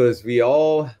 because we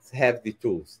all have the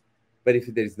tools. But if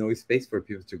there is no space for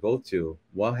people to go to,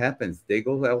 what happens? They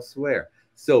go elsewhere.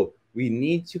 So we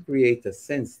need to create a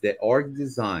sense that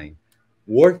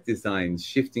work design is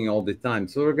shifting all the time.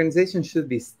 So organization should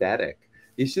be static.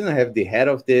 You shouldn't have the head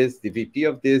of this, the VP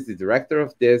of this, the director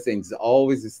of this, and it's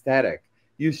always static.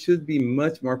 You should be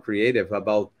much more creative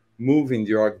about moving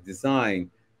the org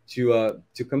design to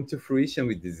come to fruition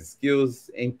with these skills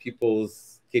and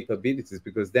people's capabilities,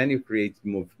 because then you create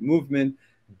movement,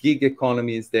 gig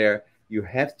economy is there. You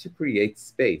have to create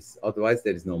space, otherwise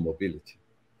there is no mobility.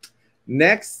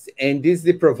 Next, and this is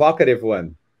the provocative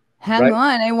one, Hang right?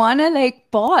 on, I wanna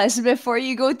like pause before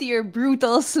you go to your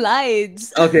brutal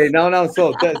slides. Okay, no.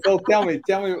 So tell me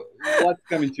what's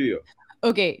coming to you.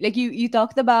 Okay, like you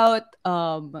talked about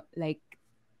like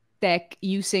tech,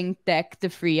 using tech to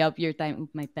free up your time. Oop,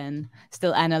 my pen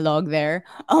still analog there.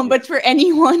 Yeah. But for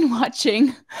anyone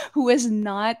watching who is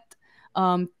not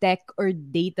tech or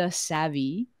data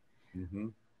savvy, Mm-hmm.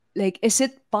 like is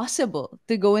it possible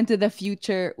to go into the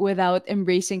future without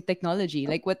embracing technology?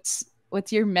 Like what's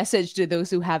your message to those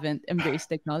who haven't embraced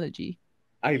technology?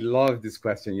 I love this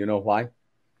question. You know why?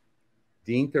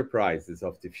 The enterprises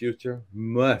of the future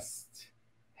must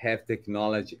have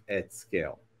technology at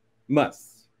scale.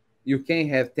 Must. You can't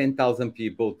have 10,000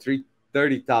 people,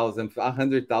 30,000,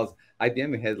 100,000.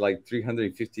 IBM had like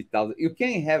 350,000. You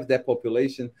can't have that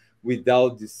population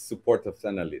without the support of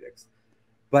analytics.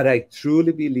 But I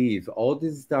truly believe all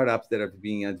these startups that are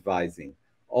being advising,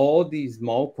 all these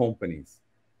small companies,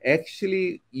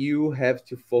 actually, you have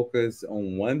to focus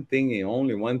on one thing and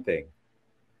only one thing.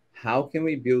 How can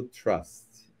we build trust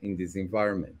in this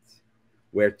environment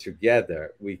where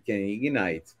together we can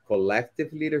ignite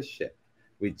collective leadership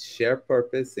with shared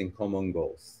purpose and common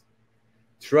goals?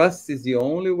 Trust is the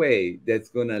only way that's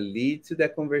going to lead to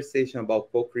that conversation about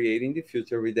co creating the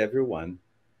future with everyone,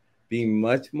 being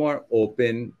much more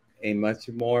open and much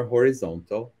more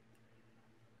horizontal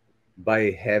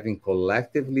by having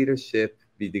collective leadership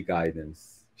be the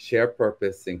guidance, share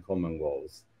purpose, and common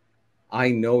goals.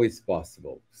 I know it's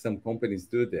possible. Some companies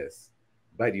do this,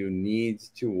 but you need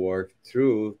to work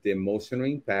through the emotional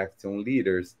impact on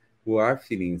leaders who are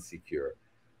feeling insecure.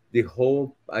 The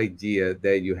whole idea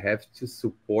that you have to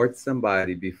support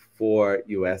somebody before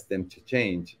you ask them to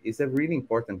change is a really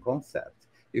important concept.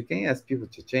 You can't ask people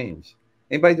to change.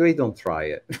 And by the way, don't try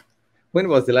it. When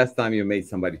was the last time you made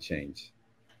somebody change?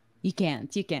 You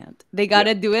can't. You can't. They Yeah.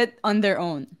 gotta do it on their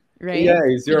own, right? Yeah,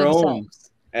 it's For your own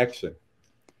themselves. action.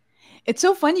 It's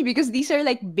so funny because these are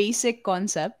like basic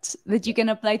concepts that you can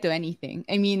apply to anything.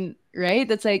 I mean, right?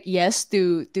 That's like yes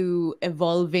to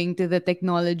evolving to the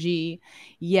technology,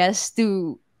 yes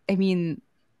to, I mean,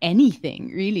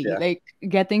 anything really. Yeah. Like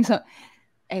getting some,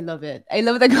 I love it. I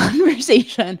love the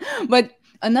conversation. But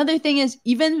another thing is,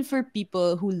 even for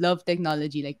people who love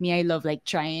technology like me, I love like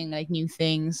trying like new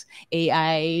things,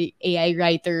 AI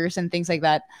writers and things like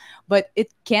that. But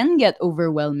it can get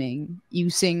overwhelming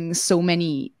using so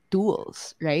many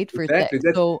tools, right? For tech. Exactly.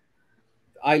 That's So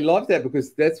I love that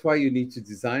because that's why you need to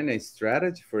design a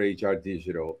strategy for HR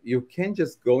digital. You can't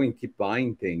just go and keep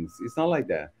buying things. It's not like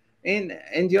that. And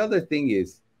the other thing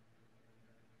is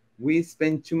we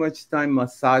spend too much time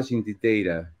massaging the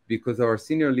data because our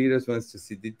senior leaders wants to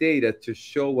see the data to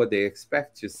show what they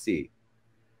expect to see.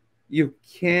 You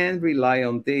can rely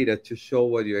on data to show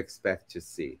what you expect to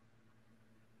see.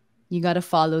 you gotta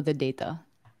follow the data.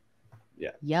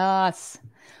 Yeah. Yes.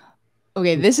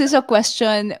 Okay, this is a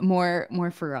question more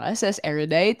for us as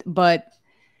erudite, but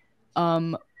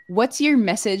um what's your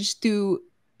message to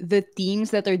the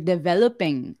teams that are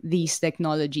developing these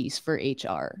technologies for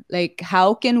HR? Like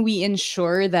how can we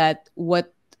ensure that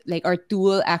what like our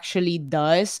tool actually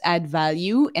does add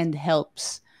value and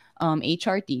helps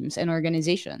HR teams and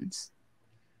organizations?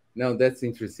 No, that's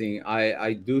interesting.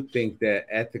 I do think that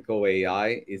ethical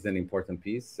AI is an important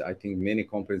piece. I think many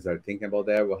companies are thinking about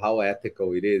that, well, how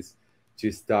ethical it is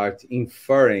to start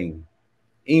inferring.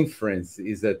 Inference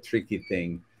is a tricky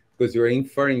thing because you're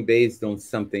inferring based on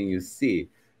something you see.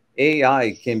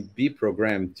 AI can be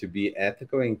programmed to be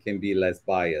ethical and can be less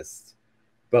biased,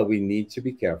 but we need to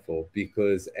be careful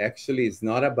because actually it's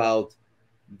not about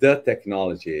the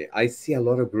technology. I see a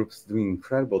lot of groups doing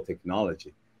incredible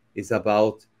technology. It's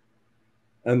about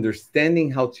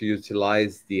understanding how to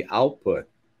utilize the output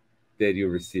that you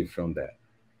receive from that.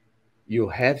 You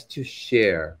have to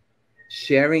share.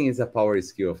 Sharing is a power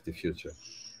skill of the future.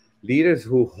 Leaders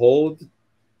who hold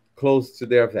close to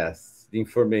their vests the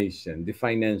information, the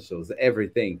financials,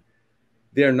 everything,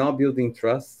 they're not building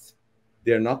trust,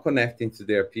 they're not connecting to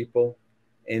their people,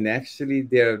 and actually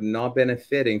they're not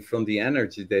benefiting from the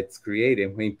energy that's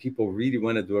created when people really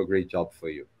want to do a great job for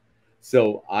you.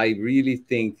 So I really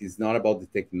think it's not about the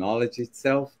technology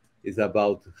itself, it's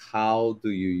about how do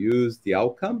you use the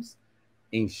outcomes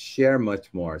and share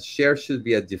much more. Share should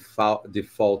be a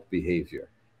default behavior,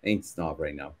 and it's not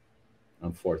right now,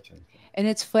 unfortunately. And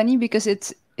it's funny because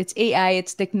it's AI,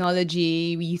 it's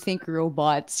technology. You think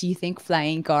robots, you think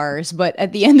flying cars, but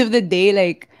at the end of the day,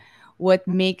 like what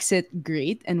makes it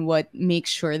great and what makes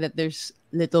sure that there's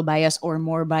little bias or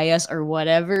more bias or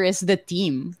whatever is the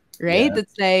team, right? Yeah.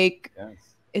 It's like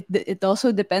Yes. it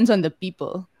also depends on the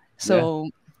people. Yeah. So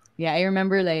yeah, I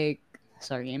remember like,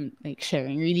 sorry, I'm like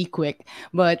sharing really quick,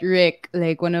 but Rick,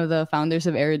 like one of the founders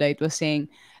of Erudite, was saying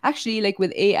actually like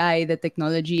with AI, the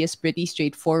technology is pretty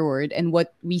straightforward, and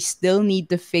what we still need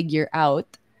to figure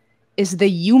out is the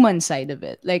human side of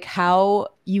it, like how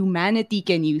humanity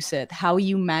can use it, how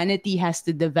humanity has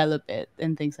to develop it,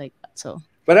 and things like that. So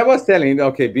But I was telling,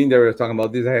 okay, being there, we are talking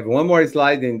about this. I have one more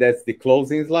slide, and that's the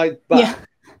closing slide. But yeah.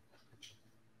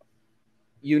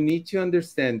 you need to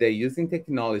understand that using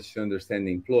technology to understand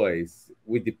the employees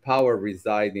with the power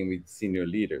residing with senior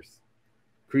leaders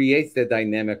creates the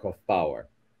dynamic of power.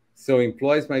 So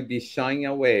employees might be shying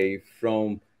away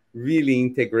from really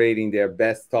integrating their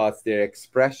best thoughts, their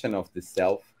expression of the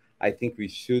self. I think we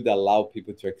should allow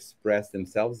people to express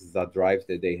themselves as a drive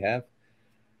that they have.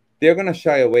 They're going to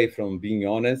shy away from being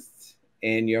honest,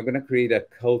 and you're going to create a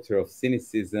culture of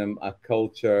cynicism, a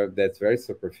culture that's very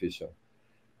superficial.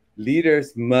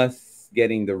 Leaders must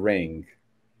get in the ring,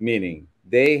 meaning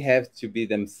they have to be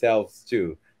themselves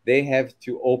too. They have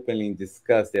to openly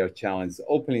discuss their challenges,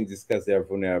 openly discuss their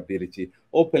vulnerability,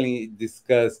 openly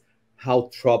discuss how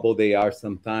troubled they are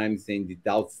sometimes and the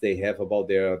doubts they have about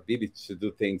their ability to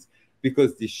do things.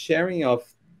 Because the sharing of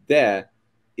that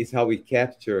is how we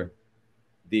capture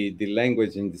the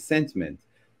language and the sentiment.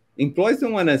 Employees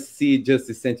don't want to see just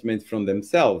the sentiment from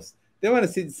themselves. They want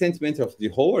to see the sentiment of the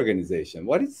whole organization.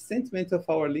 What is the sentiment of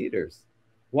our leaders?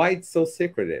 Why it's so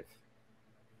secretive?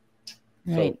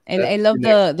 So Right. And that's I the love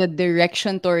next. the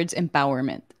direction towards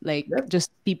empowerment, like Yep.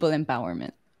 just people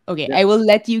empowerment. Okay, Yep. I will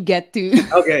let you get to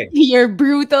Okay. your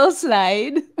brutal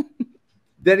slide.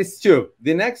 That is true.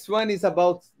 The next one is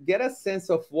about get a sense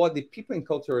of what the people and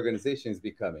culture organization is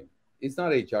becoming. It's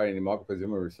not HR anymore because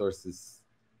human resources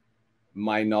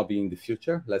might not be in the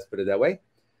future. Let's put it that way.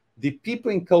 The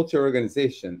people in culture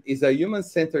organization is a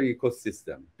human-centered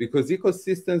ecosystem because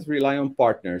ecosystems rely on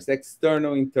partners,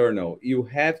 external, internal. You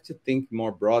have to think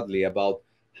more broadly about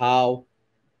how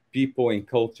people and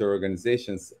culture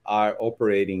organizations are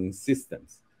operating in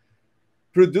systems,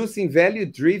 producing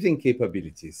value-driven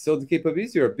capabilities. So the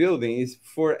capabilities you're building is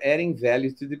for adding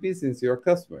value to the business, your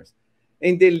customers,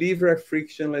 and deliver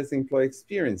frictionless employee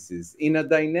experiences in a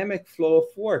dynamic flow of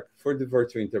work for the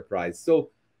virtual enterprise. So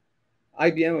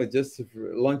IBM will just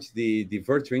launch the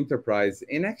virtual enterprise,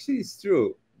 and actually it's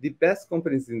true. The best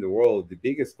companies in the world, the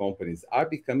biggest companies, are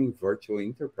becoming virtual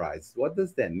enterprise. What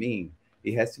does that mean?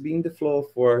 It has to be in the flow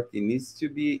of work. It needs to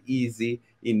be easy.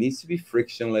 It needs to be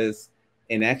frictionless.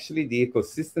 And actually, the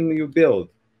ecosystem you build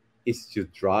is to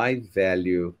drive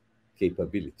value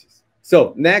capabilities.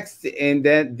 So next, and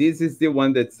then this is the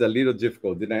one that's a little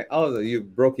difficult. Did I? Oh, you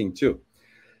broke in two.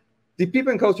 The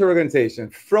people and culture organization,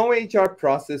 from HR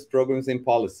process, programs, and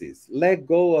policies. Let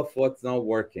go of what's not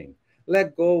working.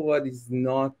 Let go of what is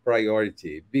not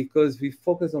priority, because we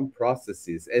focus on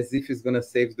processes as if it's going to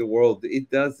save the world.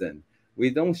 It doesn't. We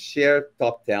don't share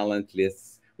top talent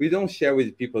lists. We don't share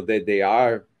with people that they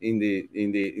are in the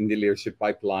leadership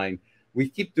pipeline. We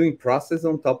keep doing process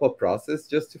on top of process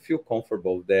just to feel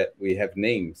comfortable that we have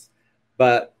names.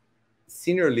 But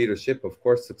senior leadership, of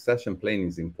course, succession planning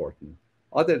is important.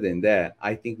 Other than that,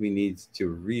 I think we need to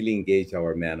really engage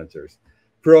our managers.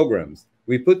 Programs.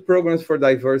 We put programs for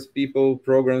diverse people,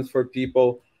 programs for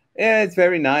people. Yeah, it's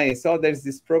very nice. Oh, there's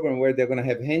this program where they're going to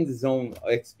have hands-on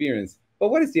experience. But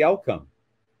what is the outcome?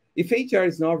 If HR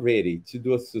is not ready to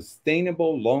do a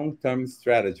sustainable long-term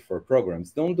strategy for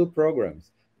programs, don't do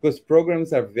programs, because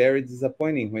programs are very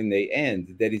disappointing when they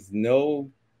end. There is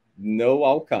no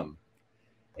outcome.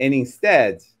 And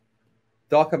instead,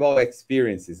 talk about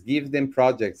experiences, give them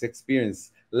projects,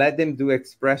 experience, let them do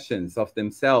expressions of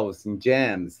themselves in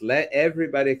jams, let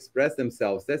everybody express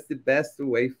themselves. That's the best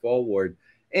way forward.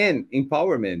 And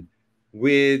empowerment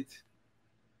with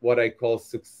what I call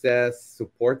success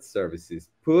support services.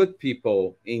 Put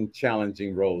people in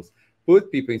challenging roles.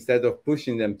 Put people, instead of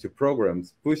pushing them to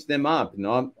programs, push them up,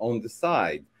 not on the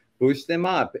side. Push them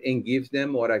up and give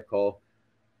them what I call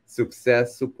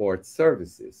success support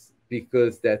services,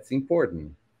 because that's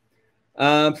important.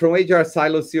 From HR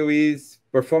silo COEs,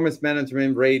 performance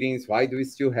management ratings, why do we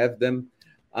still have them?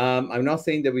 I'm not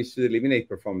saying that we should eliminate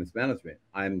performance management.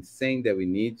 I'm saying that we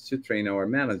need to train our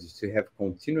managers to have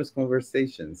continuous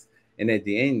conversations. And at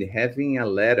the end, having a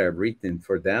letter written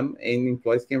for them, and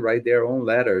employees can write their own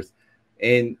letters,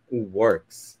 and it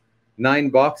works. 9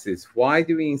 boxes. Why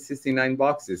do we insist in 9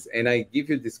 boxes? And I give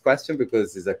you this question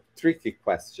because it's a tricky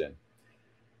question.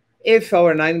 If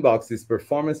our 9 boxes,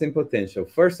 performance and potential,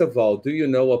 first of all, do you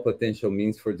know what potential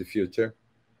means for the future?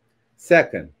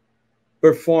 Second,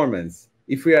 performance.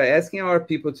 If we are asking our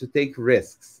people to take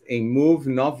risks and move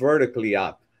not vertically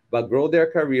up, but grow their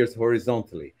careers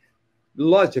horizontally,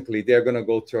 logically, they're going to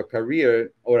go to a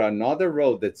career or another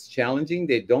role that's challenging.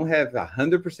 They don't have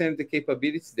 100% of the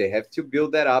capabilities. They have to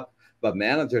build that up, but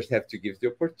managers have to give the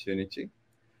opportunity.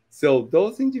 So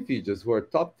those individuals who are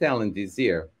top talent this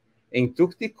year and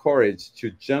took the courage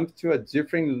to jump to a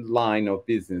different line of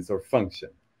business or function,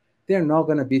 they're not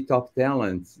going to be top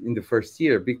talents in the first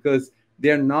year, because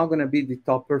they're not going to be the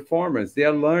top performers. They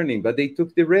are learning, but they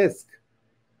took the risk.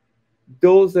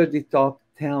 Those are the top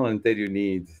talent that you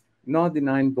need, not the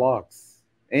 9 blocks.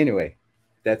 Anyway,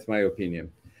 that's my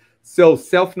opinion. So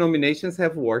self-nominations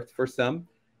have worked for some.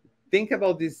 Think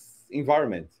about this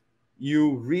environment.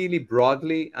 You really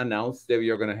broadly announce that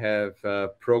we are going to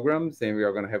have programs, and we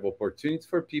are going to have opportunities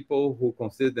for people who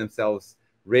consider themselves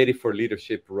ready for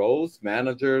leadership roles,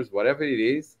 managers, whatever it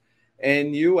is.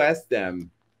 And you ask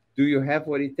them, do you have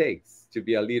what it takes to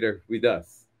be a leader with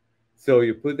us? So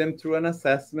you put them through an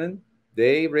assessment.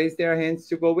 They raise their hands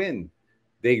to go in.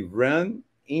 They run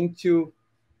into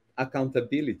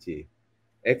accountability,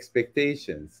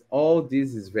 expectations. All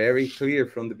this is very clear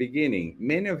from the beginning.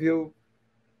 Many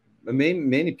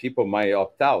people might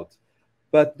opt out,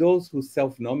 but those who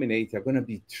self-nominate are going to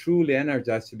be truly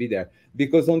energized to be there.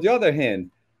 Because on the other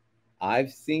hand,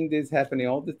 I've seen this happening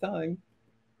all the time.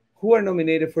 Who are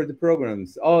nominated for the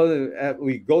programs? Oh,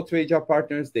 we go to HR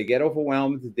partners, they get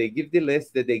overwhelmed, they give the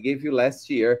list that they gave you last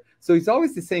year. So it's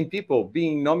always the same people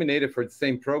being nominated for the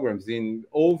same programs in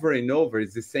over and over.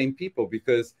 It's the same people,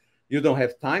 because you don't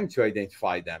have time to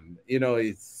identify them.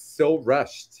 It's so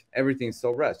rushed. Everything's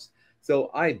so rushed. So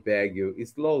I beg you,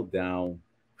 slow down,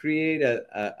 create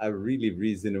a really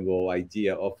reasonable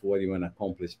idea of what you want to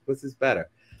accomplish, because it's better.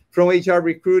 From HR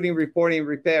recruiting, reporting,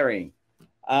 repairing.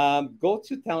 Go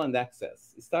to talent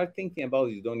access. Start thinking about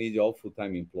you don't need all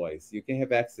full-time employees. You can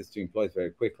have access to employees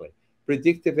very quickly.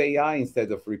 Predictive AI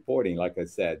instead of reporting, like I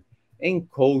said. And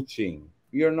coaching.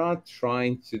 you're not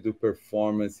trying to do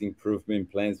performance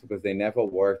improvement plans because they never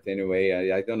worked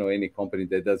anyway. I don't know any company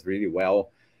that does really well.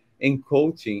 And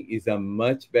coaching is a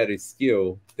much better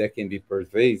skill that can be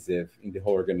pervasive in the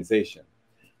whole organization.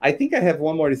 I think I have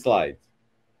one more slide.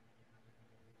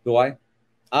 Do I?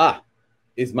 Ah,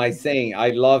 is my saying. I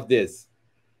love this.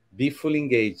 Be fully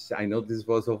engaged. I know this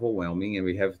was overwhelming and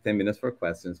we have 10 minutes for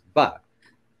questions, but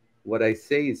what I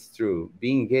say is true.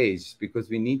 Be engaged because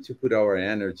we need to put our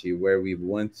energy where we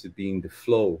want to be in the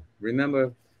flow.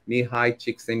 Remember, Mihai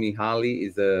Csikszentmihalyi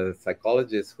is a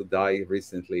psychologist who died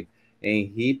recently, and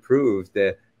he proved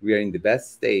that we are in the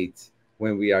best state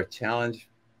when we are challenged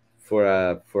for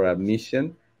a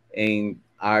mission and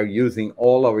are using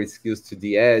all our skills to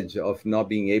the edge of not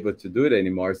being able to do it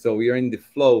anymore. So we are in the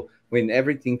flow. When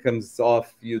everything comes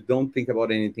off, you don't think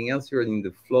about anything else. You're in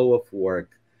the flow of work.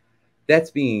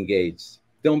 That's being engaged.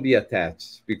 Don't be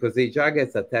attached because HR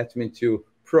gets attachment to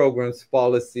programs,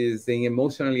 policies, and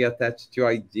emotionally attached to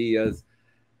ideas.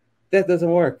 That doesn't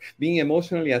work. Being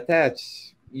emotionally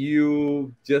attached,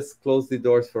 you just close the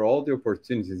doors for all the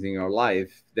opportunities in your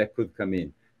life that could come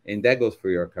in. And that goes for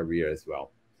your career as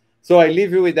well. So I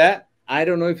leave you with that. I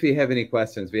don't know if you have any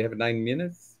questions. We have 9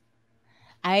 minutes.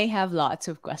 I have lots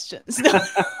of questions.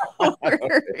 Don't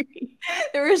worry.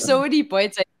 There were so many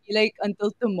points. I feel like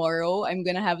until tomorrow, I'm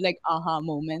gonna have like aha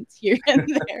moments here and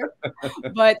there.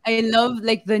 But I love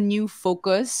like the new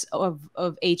focus of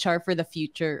HR for the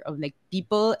future of like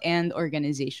people and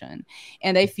organization.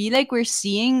 And I feel like we're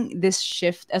seeing this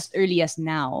shift as early as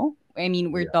now. I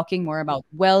mean, we're Yeah. talking more about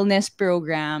wellness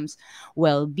programs,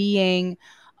 well-being.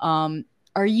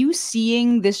 Are you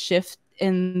seeing this shift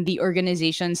in the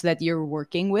organizations that you're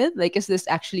working with? Like, is this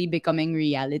actually becoming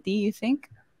reality, you think?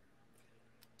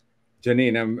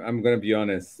 Janine, I'm going to be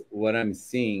honest. What I'm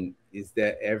seeing is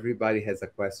that everybody has a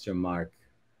question mark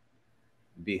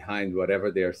behind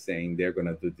whatever they're saying they're going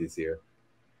to do this year.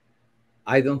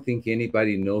 I don't think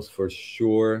anybody knows for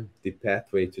sure the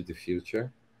pathway to the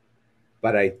future,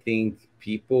 but I think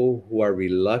people who are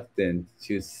reluctant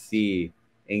to see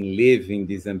and live in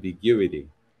this ambiguity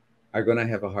are going to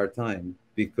have a hard time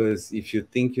because if you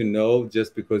think you know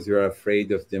just because you're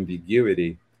afraid of the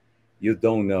ambiguity, you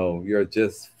don't know. You're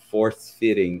just force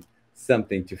fitting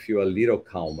something to feel a little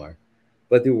calmer.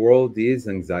 But the world is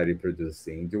anxiety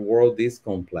producing, the world is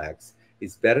complex.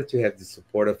 It's better to have the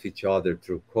support of each other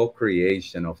through co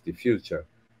creation of the future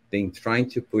than trying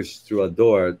to push through a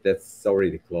door that's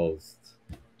already closed.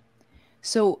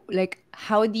 So, like,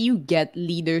 how do you get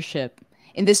leadership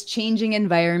in this changing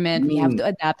environment? We have Mm. to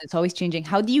adapt, it's always changing.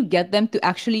 How do you get them to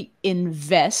actually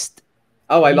invest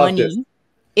Oh, I love this. money So,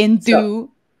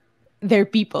 into their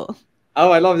people? oh,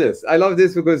 I love this. I love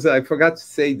this because I forgot to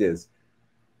say this.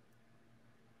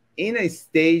 In a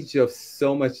stage of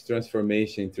so much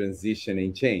transformation, transition,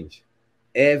 and change,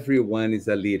 everyone is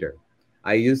a leader.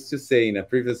 I used to say in a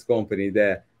previous company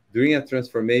that during a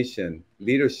transformation,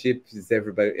 leadership is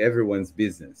everyone's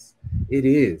business. It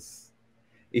is.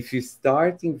 If you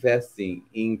start investing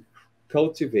in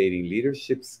cultivating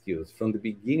leadership skills from the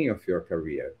beginning of your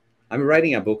career, I'm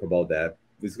writing a book about that.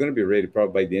 It's going to be ready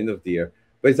probably by the end of the year,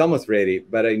 but it's almost ready.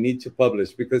 But I need to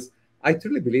publish because I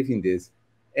truly believe in this.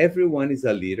 Everyone is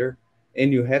a leader,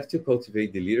 and you have to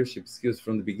cultivate the leadership skills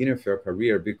from the beginning of your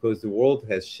career because the world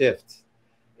has shifted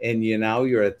and now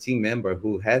you're a team member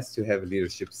who has to have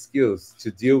leadership skills to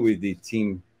deal with the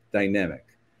team dynamic.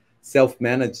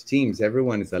 Self-managed teams,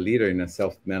 everyone is a leader in a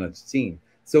self-managed team.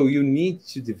 So you need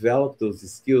to develop those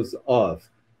skills of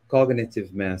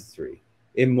cognitive mastery,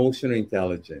 emotional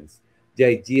intelligence, the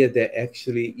idea that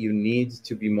actually you need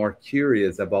to be more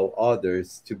curious about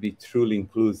others to be truly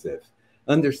inclusive,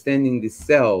 understanding the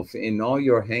self and all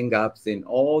your hang-ups and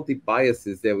all the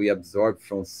biases that we absorb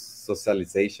from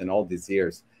socialization all these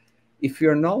years. If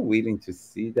you're not willing to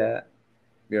see that,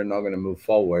 you're not going to move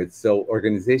forward. So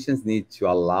organizations need to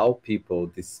allow people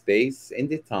the space and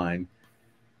the time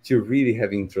to really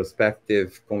have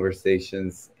introspective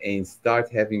conversations and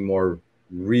start having more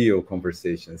real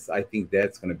conversations. I think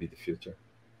that's going to be the future.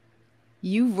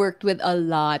 You've worked with a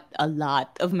lot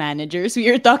of managers.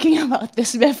 We were talking about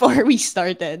this before we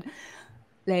started.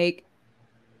 Like,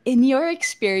 in your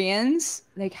experience,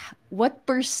 like what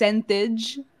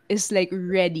percentage is like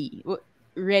ready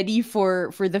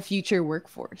for the future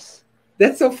workforce?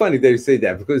 That's so funny that you say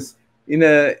that because in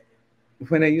a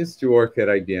when I used to work at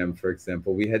IBM, for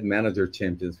example, we had manager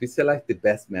champions. We select the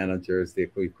best managers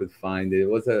that we could find. It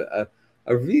was a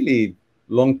really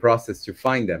long process to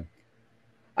find them.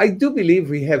 I do believe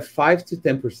we have 5 to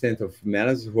 10% of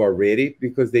managers who are ready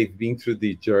because they've been through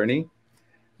the journey.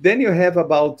 Then you have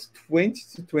about 20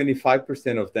 to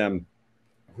 25% of them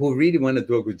who really want to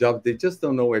do a good job. They just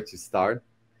don't know where to start.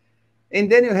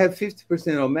 And then you have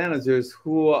 50% of managers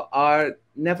who are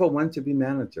never want to be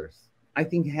managers. I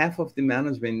think half of the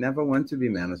management never want to be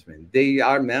management. They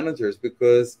are managers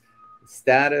because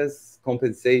status,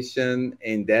 compensation,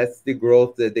 and that's the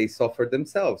growth that they suffer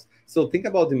themselves. So think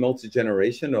about the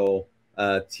multi-generational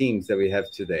teams that we have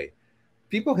today.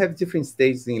 People have different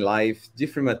stages in life,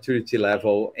 different maturity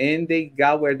level, and they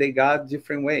got where they got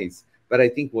different ways. But I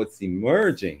think what's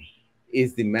emerging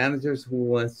is the managers who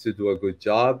wants to do a good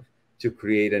job, to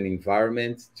create an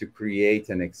environment, to create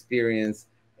an experience,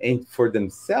 and for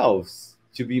themselves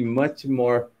to be much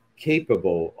more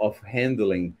capable of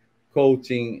handling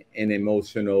coaching and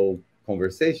emotional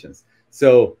conversations.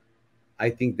 So I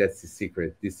think that's the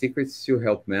secret. The secret is to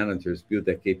help managers build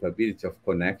the capability of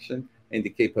connection and the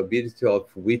capability of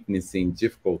witnessing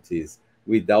difficulties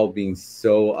without being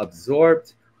so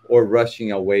absorbed or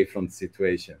rushing away from the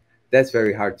situation. That's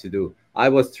very hard to do. I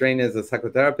was trained as a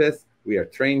psychotherapist. We are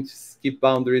trained to skip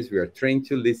boundaries. We are trained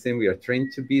to listen. We are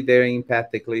trained to be there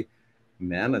empathically.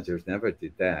 Managers never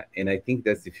did that. And I think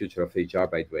that's the future of HR,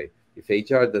 by the way. If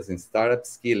HR doesn't start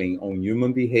upskilling on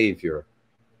human behavior,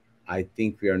 I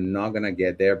think we are not going to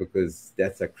get there because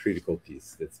that's a critical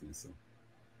piece that's missing.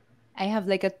 I have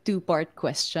like a two-part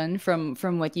question from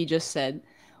what you just said.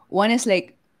 One is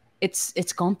like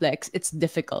it's complex, it's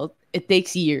difficult, it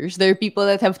takes years. There are people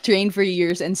that have trained for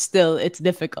years and still it's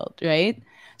difficult, right?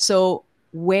 So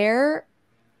where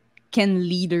can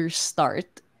leaders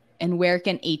start and where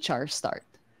can HR start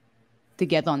to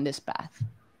get on this path?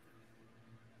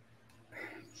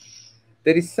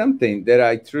 There is something that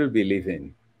I truly believe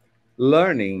in.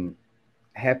 Learning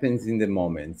happens in the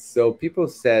moment. So people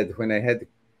said when I had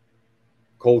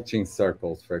coaching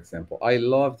circles, for example, I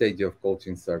love the idea of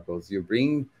coaching circles. You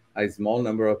bring a small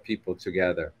number of people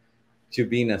together to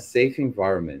be in a safe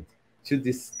environment to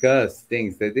discuss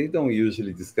things that they don't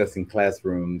usually discuss in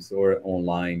classrooms or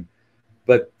online.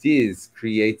 But this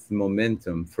creates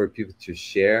momentum for people to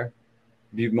share,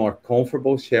 be more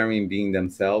comfortable sharing, being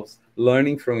themselves,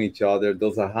 learning from each other.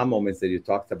 Those aha moments that you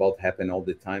talked about happen all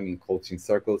the time in coaching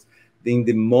circles. In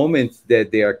the moments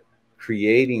that they are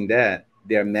creating that,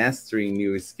 they are mastering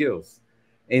new skills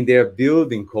and they're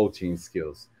building coaching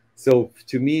skills. So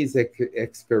to me, it's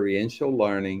experiential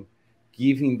learning,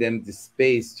 giving them the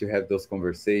space to have those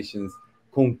conversations,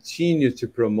 continue to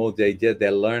promote the idea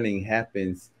that learning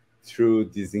happens through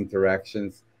these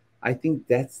interactions. I think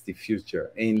that's the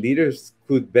future. And leaders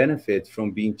could benefit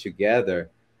from being together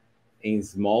in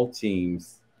small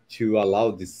teams to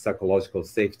allow this psychological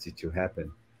safety to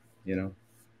happen, you know?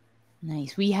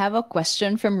 Nice. We have a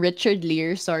question from Richard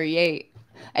Lear. Sorry,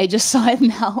 I just saw it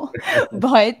now.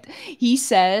 But he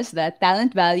says that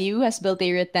Talent Value has built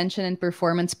a retention and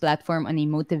performance platform on a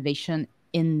motivation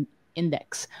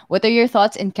index. What are your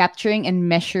thoughts in capturing and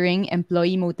measuring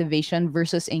employee motivation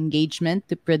versus engagement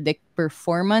to predict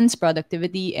performance,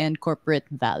 productivity, and corporate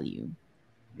value?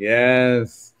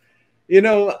 Yes.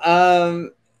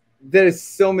 There's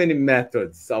so many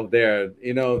methods out there,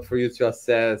 for you to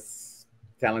assess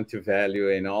talent to value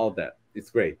and all that.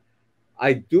 It's great.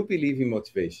 I do believe in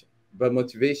motivation, but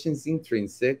motivation is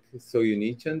intrinsic. So you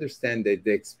need to understand that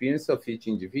the experience of each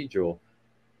individual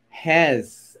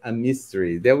has a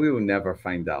mystery that we will never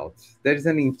find out. There is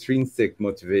an intrinsic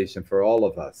motivation for all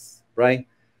of us, right?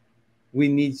 We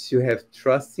need to have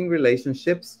trusting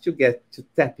relationships to get to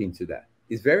tap into that.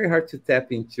 It's very hard to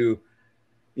tap into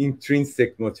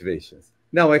intrinsic motivations.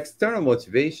 Now, external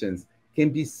motivations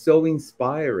can be so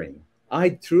inspiring. I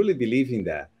truly believe in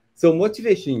that. So,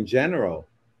 motivation in general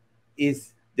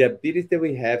is the ability that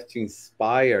we have to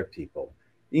inspire people.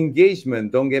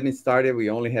 Engagement, don't get me started. We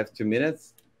only have 2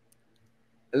 minutes.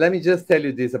 Let me just tell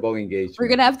you this about We're engagement.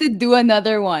 gonna have to do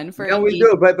another one for Yeah, we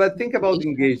do, engagement. but think about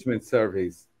engagement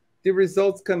surveys. The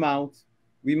results come out,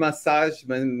 we massage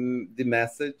the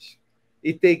message.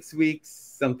 It takes weeks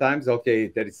sometimes. Okay,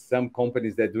 there is some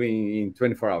companies that do it in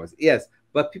 24 hours. Yes,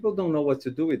 but people don't know what to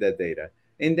do with that data.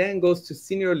 And then goes to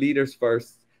senior leaders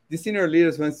first. The senior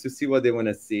leaders wants to see what they want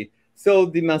to see. So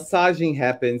the massaging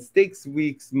happens, takes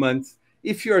weeks, months.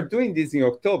 If you are doing this in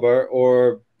October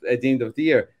or at the end of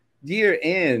the year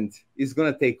end is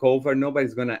going to take over.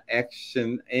 Nobody's going to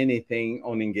action anything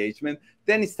on engagement.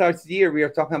 Then it starts the year. We are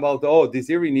talking about, oh, this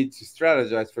year we need to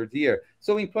strategize for the year.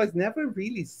 So employees never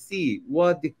really see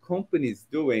what the company is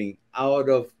doing out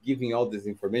of giving all this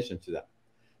information to them.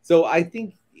 So I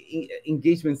think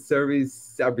engagement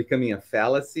surveys are becoming a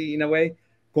fallacy in a way.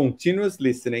 Continuous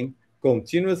listening,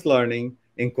 continuous learning,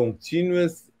 and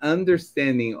continuous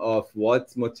understanding of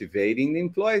what's motivating the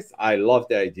employees. I love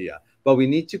the idea, but we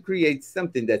need to create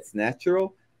something that's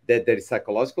natural that there is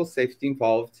psychological safety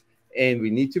involved, and we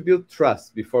need to build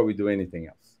trust before we do anything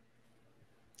else.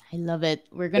 I love it.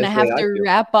 We're going to That's what have I to feel.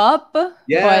 wrap up, but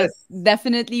Yes.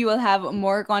 definitely we'll have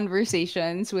more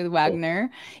conversations with Wagner.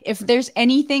 If there's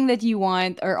anything that you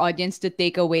want our audience to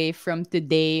take away from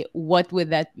today, what would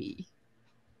that be?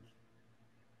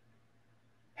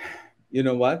 You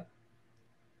know what?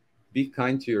 Be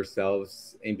kind to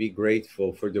yourselves and be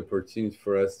grateful for the opportunity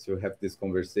for us to have this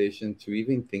conversation, to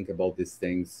even think about these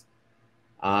things.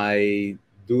 I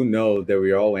do know that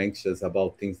we're all anxious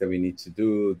about things that we need to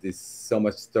do. There's so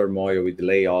much turmoil with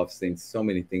layoffs and so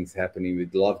many things happening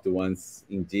with loved ones,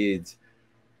 indeed.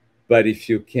 But if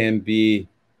you can be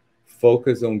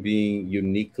focused on being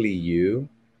uniquely you,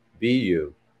 be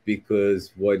you,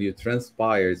 because what you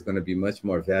transpire is going to be much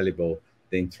more valuable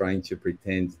than trying to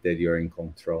pretend that you're in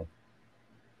control.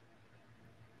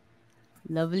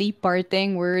 Lovely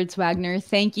parting words, Wagner.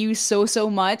 Thank you so, so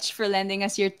much for lending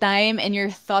us your time and your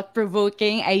thought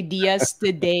provoking ideas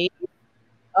today.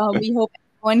 We hope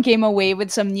everyone came away with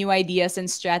some new ideas and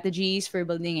strategies for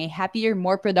building a happier,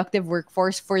 more productive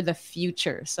workforce for the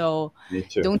future. So Me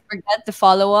too. don't forget to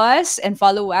follow us and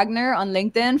follow Wagner on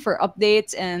LinkedIn for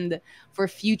updates and for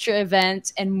future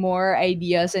events and more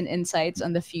ideas and insights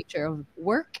on the future of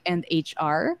work and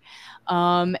HR.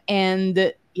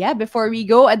 And yeah, before we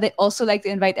go, I'd also like to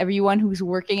invite everyone who's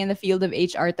working in the field of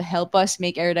HR to help us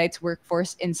make Erudite's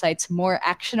workforce insights more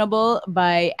actionable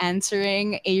by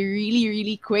answering a really,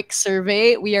 really quick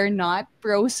survey. We are not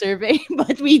pro survey,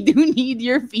 but we do need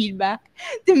your feedback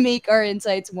to make our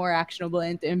insights more actionable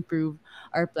and to improve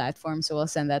our platform. So we'll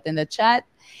send that in the chat.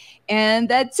 And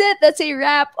that's it. That's a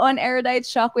wrap on Erudite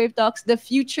Shockwave Talks, the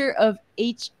future of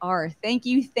HR. Thank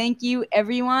you,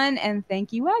 everyone, and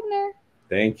thank you, Wagner.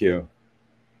 Thank you.